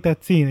just like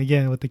that scene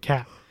again with the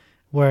cat,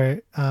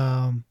 where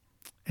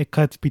it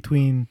cuts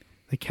between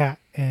the cat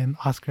and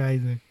Oscar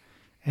Isaac,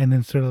 and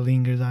then sort of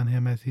lingers on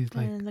him as he's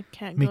like and the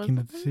cat making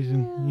goes, the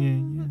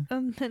decision. Yeah.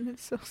 And then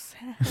it's so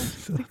sad.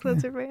 So They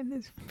close it right in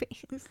his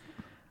face.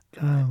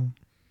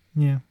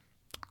 Yeah.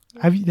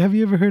 Have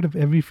you ever heard of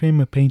Every Frame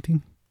of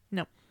Painting?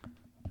 No.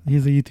 He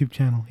has a YouTube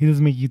channel. He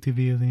doesn't make YouTube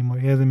videos anymore.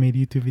 He hasn't made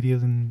YouTube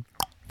videos in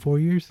 4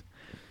 years.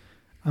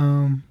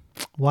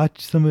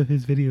 Watch some of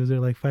his videos. They're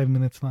like 5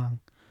 minutes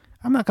long.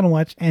 I'm not gonna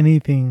watch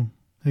anything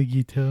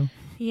Agito.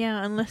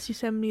 Yeah, unless you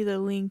send me the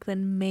link,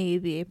 then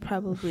maybe,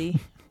 probably.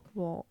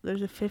 Well,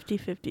 there's a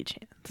 50-50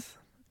 chance.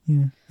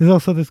 Yeah. There's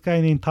also this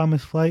guy named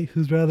Thomas Flight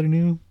who's rather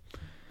new.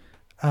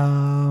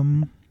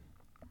 Yeah.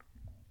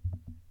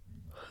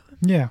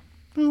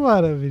 There's a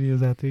lot of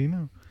videos out there,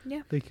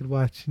 Yeah. They could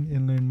watch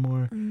and learn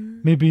more.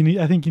 Maybe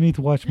I think you need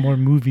to watch more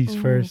movies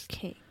first.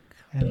 Cake.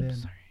 And I'm then,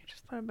 sorry, I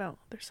just thought about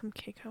there's some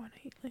cake I want to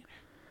eat later.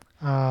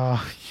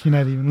 you're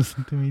not even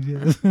listening to me,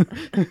 Jess.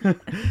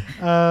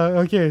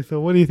 Okay, so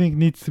what do you think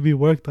needs to be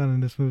worked on in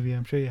this movie?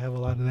 I'm sure you have a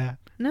lot of that.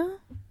 No.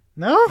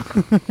 No?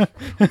 Just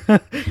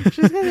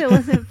because it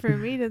wasn't for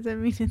me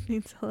doesn't mean it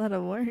needs a lot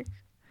of work.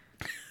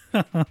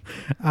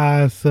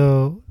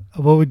 So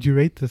what would you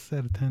rate this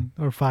out of 10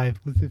 or 5?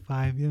 Let's say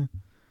 5, yeah.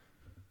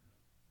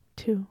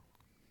 2.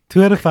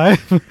 2 out of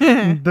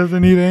 5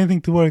 doesn't need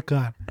anything to work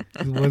on.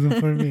 It wasn't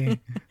for me.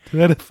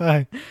 2 out of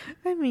 5.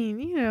 I mean,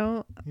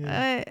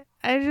 Yeah.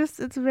 I just,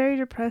 it's very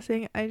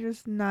depressing. I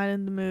just not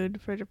in the mood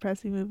for a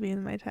depressing movie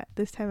in my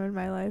this time in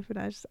my life, and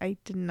I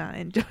did not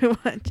enjoy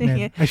watching Man,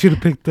 it. I should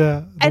have picked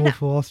the Wolf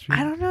of Wall Street.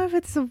 I don't know if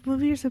it's a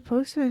movie you're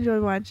supposed to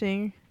enjoy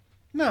watching.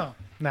 No.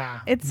 Nah.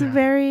 It's a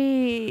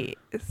very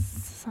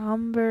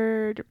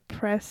somber,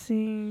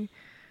 depressing,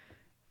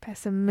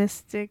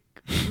 pessimistic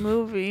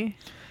movie.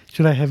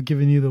 Should I have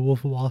given you the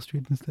Wolf of Wall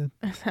Street instead?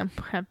 I'm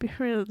happy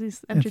for at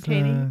least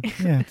entertaining.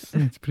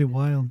 It's pretty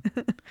wild.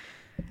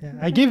 Yeah,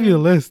 I gave you a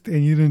list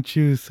and you didn't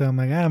choose, so I'm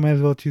like, I might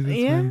as well choose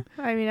this one.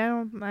 I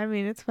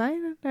mean, it's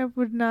fine. I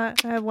would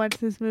not have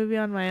watched this movie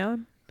on my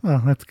own.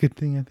 Well, that's a good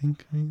thing, I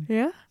think.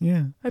 Yeah?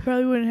 Yeah. I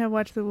probably wouldn't have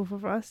watched The Wolf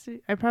of Wall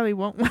Street. I probably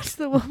won't watch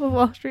The Wolf of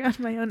Wall Street on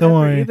my own Don't ever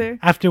worry. either.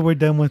 After we're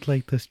done with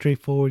like the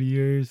straightforward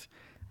years,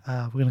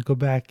 we're going to go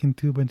back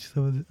into a bunch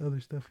of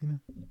other stuff,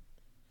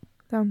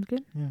 Sounds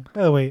good. Yeah.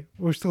 By the way,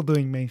 we're still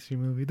doing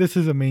mainstream movie. This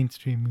is a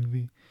mainstream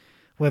movie.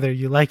 Whether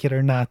you like it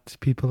or not,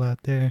 people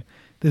out there,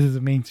 this is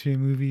a mainstream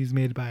movie. It's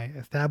made by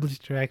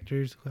established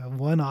directors who have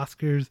won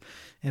Oscars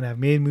and have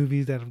made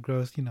movies that have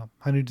grossed,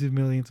 hundreds of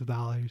millions of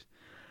dollars.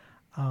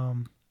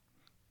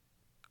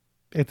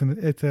 It's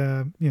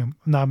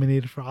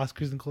nominated for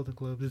Oscars and Golden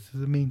Globes. This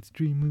is a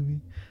mainstream movie.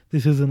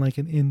 This isn't like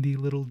an indie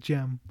little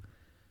gem,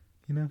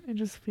 It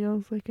just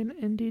feels like an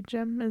indie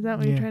gem. Is that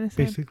what you're trying to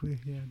say? Basically,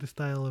 yeah, the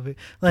style of it.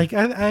 Like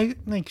I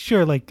like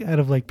sure, like out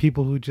of like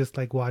people who just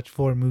like watch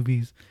 4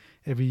 movies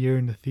every year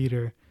in the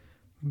theater,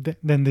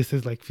 then this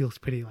is like feels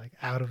pretty like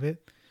out of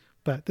it.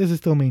 But this is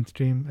still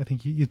mainstream. I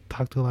think you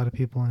talk to a lot of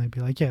people and they'd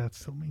be like, yeah, it's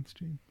still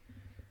mainstream.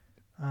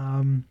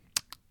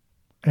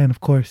 And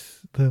of course,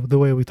 the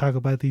way we talk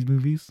about these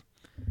movies,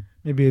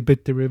 maybe a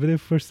bit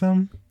derivative for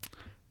some,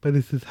 but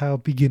this is how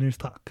beginners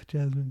talk,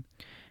 Jasmine.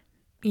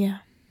 Yeah.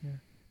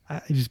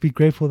 I just be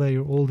grateful that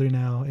you're older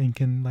now and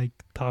can like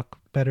talk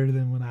better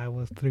than when I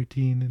was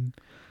 13 and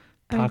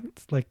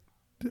talked like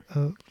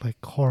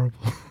horrible.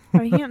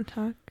 I can't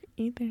talk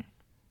either.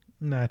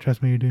 Nah,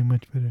 trust me, you're doing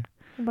much better.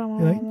 You're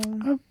like,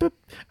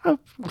 I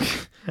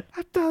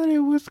thought it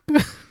was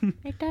good.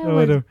 I thought Or it was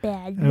whatever.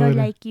 bad. Or No whatever.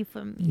 like you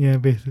from me. Yeah,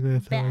 basically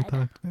that's how I Bad.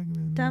 talked back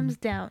then. Thumbs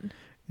down.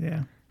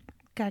 Yeah.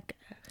 Caca.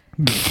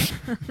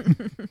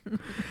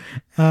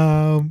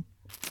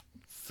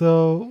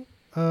 So,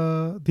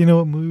 do you know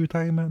what movie we're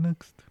talking about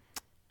next?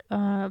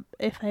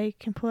 If I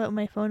can pull out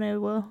my phone, I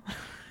will.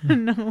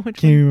 No, which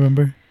Can you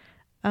remember?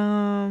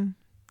 one?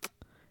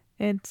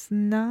 It's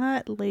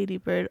not Lady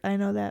Bird. I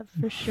know that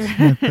for sure.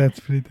 That's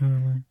pretty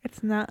dumb.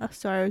 It's not A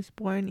Star Is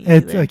Born either.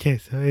 It's okay.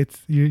 So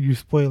it's you're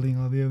spoiling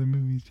all the other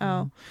movies.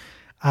 Oh.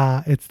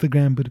 It's the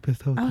Grand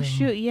Budapest Hotel. Oh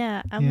shoot!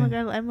 Yeah, I'm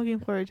looking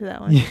forward to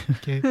that one. Yeah.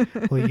 Okay.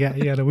 Well, you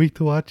got a week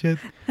to watch it.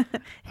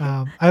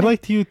 I'd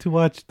like you to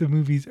watch the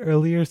movies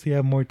earlier so you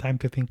have more time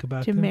to think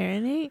about To them.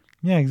 marinate.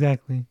 Yeah,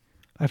 exactly.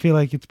 I feel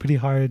like it's pretty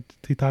hard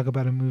to talk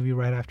about a movie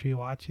right after you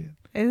watch it.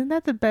 Isn't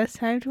that the best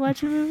time to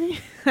watch a movie?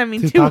 I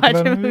mean, To to talk watch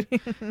about a a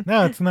movie? movie.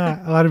 No, it's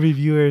not. A lot of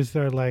reviewers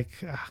are like,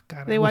 oh,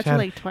 God, They I watch wish I it had-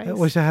 like twice. I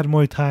wish I had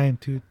more time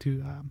to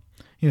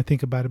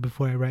think about it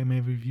before I write my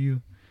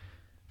review.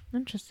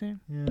 Interesting.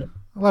 Yeah,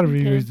 a lot of Okay.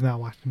 reviewers do not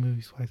watch the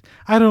movies twice.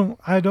 I'm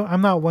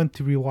not one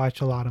to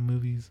rewatch a lot of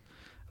movies.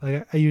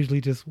 Like I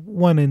usually just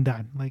one and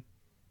done. Like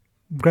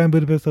Grand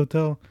Budapest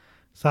Hotel,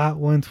 saw it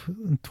once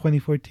in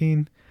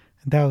 2014,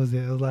 and that was it.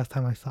 It was the last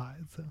time I saw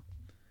it. So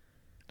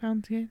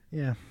Sounds good.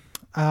 yeah,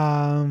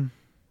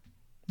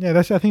 yeah.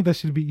 I think that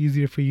should be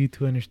easier for you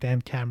to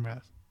understand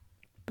cameras.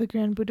 The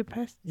Grand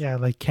Budapest. Yeah,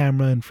 like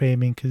camera and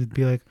framing, because it'd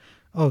be like,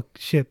 oh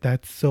shit,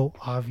 that's so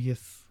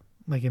obvious,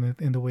 like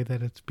in the way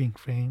that it's being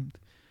framed,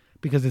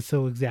 because it's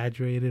so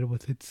exaggerated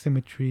with its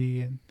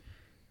symmetry and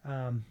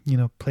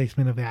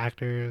placement of the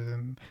actors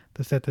and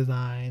the set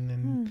design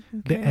and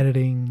the Okay.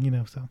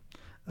 editing, so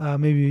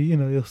maybe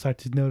you'll start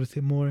to notice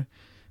it more.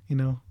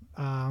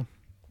 I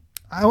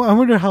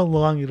wonder how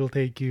long it'll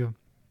take you,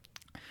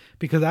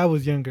 because I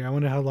was younger. I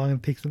wonder how long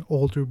it takes an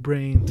older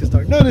brain to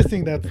start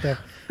noticing that stuff.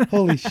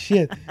 Holy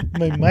shit,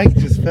 my mic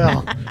just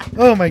fell.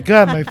 Oh my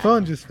god, my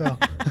phone just fell.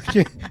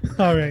 Okay,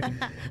 all right.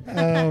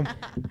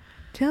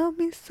 Tell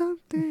me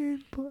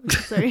something.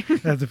 Sorry.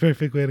 That's the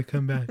perfect way to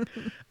come back.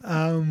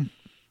 Oh.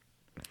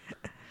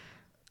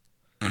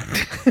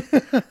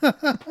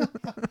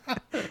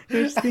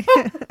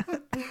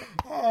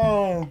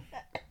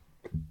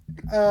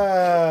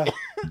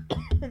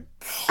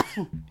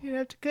 You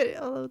have to cut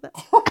all of that.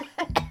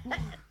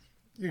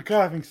 You're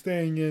coughing,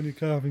 staying in. You're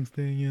coughing,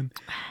 staying in.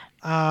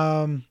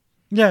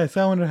 Yeah.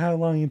 So I wonder how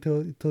long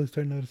until you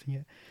start noticing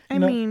it. I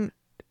mean,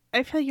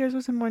 I feel like yours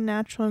was a more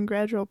natural and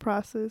gradual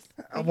process.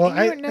 Like, well, you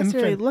I- weren't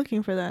necessarily in fact-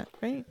 looking for that,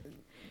 right?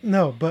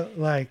 No, but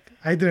like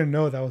I didn't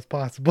know that was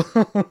possible.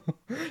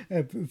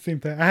 At the same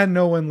time, I had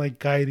no one like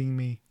guiding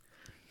me,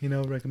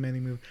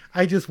 recommending movies.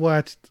 I just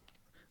watched,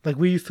 like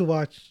we used to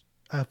watch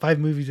 5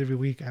 movies every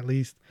week at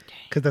least,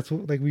 because that's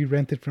what, like we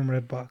rented from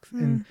Redbox,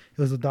 and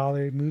it was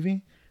 $1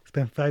 movie.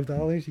 Spend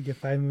 $5, you get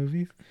 5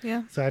 movies.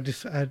 Yeah. So at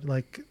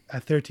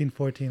 13,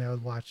 14, I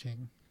was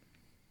watching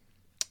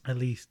at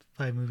least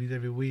 5 movies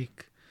every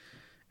week.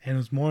 And it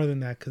was more than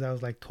that because I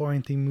was like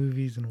torrenting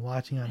movies and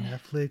watching on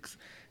Netflix.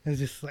 It was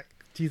just like,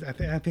 geez, I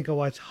think I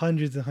watched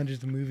hundreds and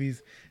hundreds of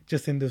movies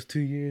just in those 2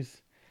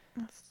 years.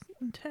 That's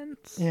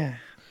intense. Yeah.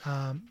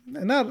 And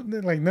not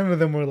like none of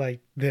them were like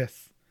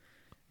this.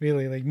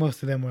 Really, like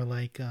most of them were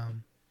like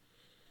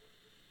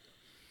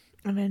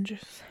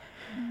Avengers.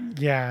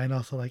 yeah, and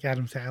also like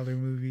Adam Sandler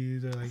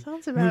movies or like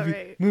Sounds about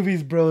right.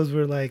 movies bros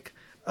were like,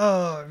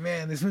 oh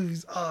man, this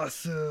movie's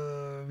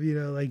awesome,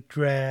 like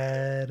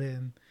Dread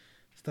and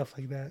stuff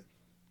like that.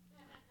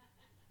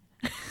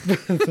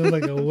 Sounds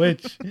like a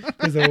witch.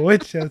 There's a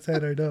witch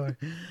outside our door.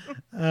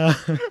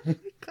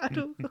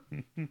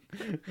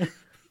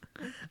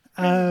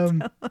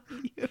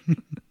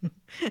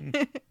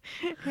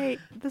 Hey,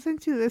 listen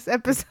to this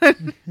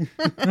episode.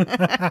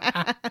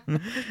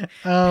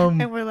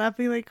 And we're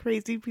laughing like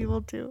crazy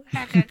people too.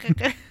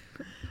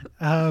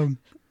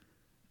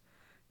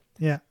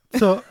 Yeah.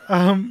 So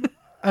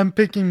I'm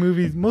picking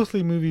movies,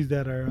 mostly movies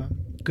that are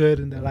good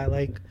and that I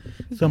like.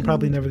 So I'm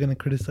probably never gonna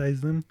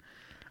criticize them.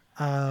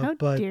 How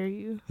But dare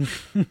you?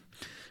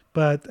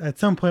 but at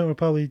some point we'll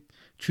probably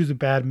choose a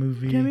bad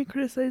movie. Can we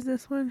criticize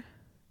this one?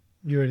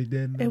 You already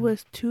did. It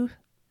was too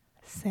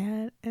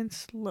sad and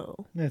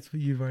slow. That's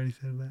what you've already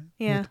said that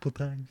Yeah. multiple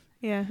times.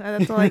 Yeah,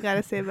 that's all I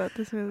gotta say about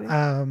this movie.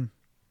 Um,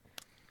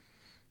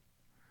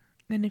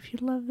 And if you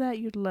love that,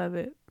 you'd love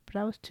it. But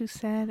I was too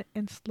sad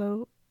and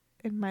slow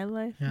in my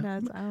life. Yeah. Now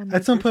I don't know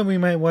At some if point we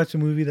might watch a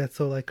movie that's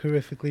so like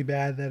horrifically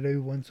bad that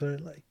everyone's sort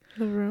of like,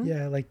 The Room,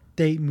 yeah, like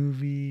Date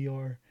Movie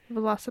or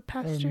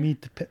Velocipaster.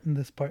 Meet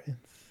the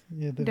Spartans.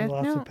 Yeah, the Death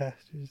Note?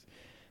 Velocipastors.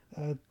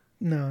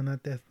 No,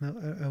 not Death Note.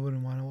 I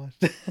wouldn't want to watch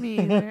that. Me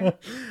either.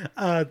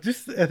 I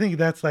think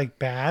that's like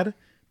bad,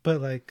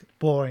 but like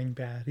boring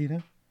bad,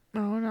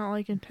 No, not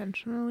like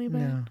intentionally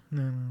bad.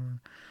 No.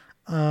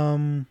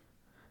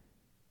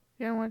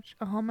 You wanna watch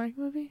a Hallmark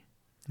movie?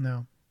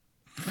 No.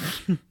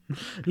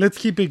 Let's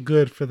keep it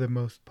good for the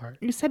most part.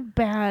 You said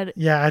bad.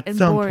 Yeah, at And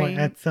some boring. point.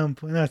 At some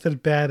point. No, I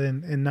said bad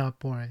and not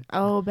boring.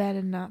 Oh, bad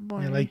and not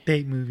boring. Yeah, like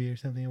Date Movie or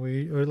something,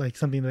 or like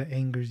something that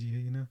angers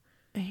you,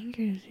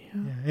 Angers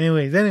you. Yeah.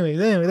 Anyways,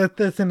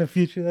 that's in the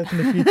future. That's in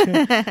the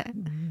future.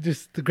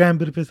 Just the Grand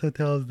Budapest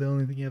Hotel is the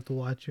only thing you have to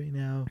watch right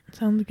now.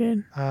 Sounds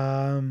good.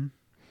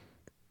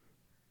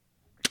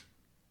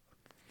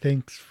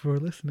 Thanks for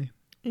listening.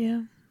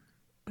 Yeah.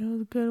 It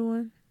was a good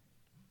one.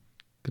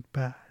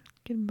 Goodbye.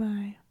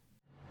 Goodbye.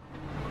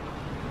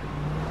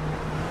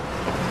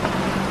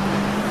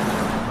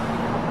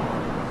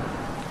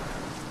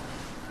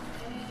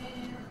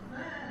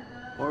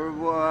 Au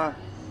revoir.